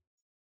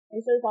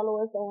 Make sure you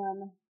follow us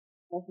on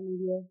social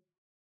media.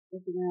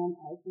 Instagram,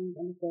 iTunes,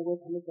 _with _.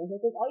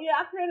 Oh yeah,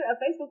 I created a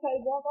Facebook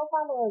page. Go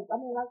follow us. I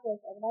mean, like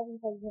us.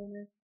 Advertising page on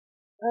there.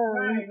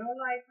 Right.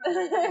 Don't like,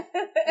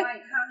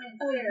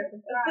 comment, share,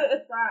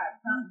 subscribe.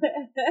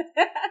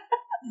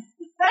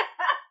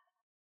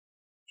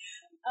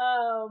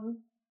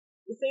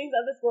 Sings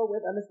 _with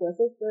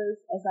 _sisters,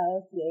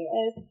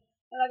 SISTAS.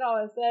 And like I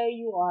always say,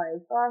 you are a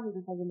star who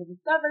hasn't been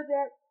discovered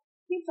yet.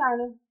 Keep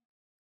shining.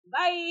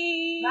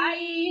 Bye.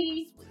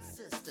 Bye.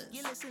 Sistas.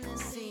 You're listening to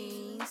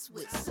Scenes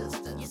with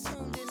Sistas. You're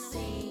tuned in to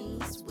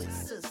Scenes with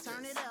Sistas.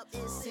 Turn it up,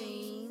 it's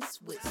Scenes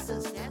with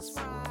Sistas. That's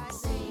right,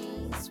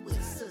 Scenes with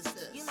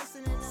Sistas. You're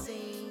listening to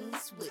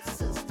Scenes with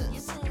Sistas.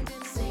 You're tuned in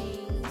to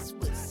Scenes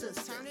with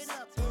Sistas. Turn it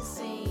up, it's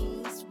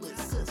Scenes with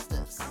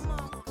Sistas. Come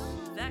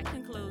on. That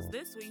concludes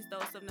this week's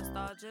Dose of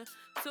Nostalgia.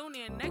 Tune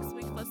in next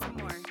week for some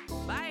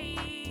more.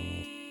 Bye!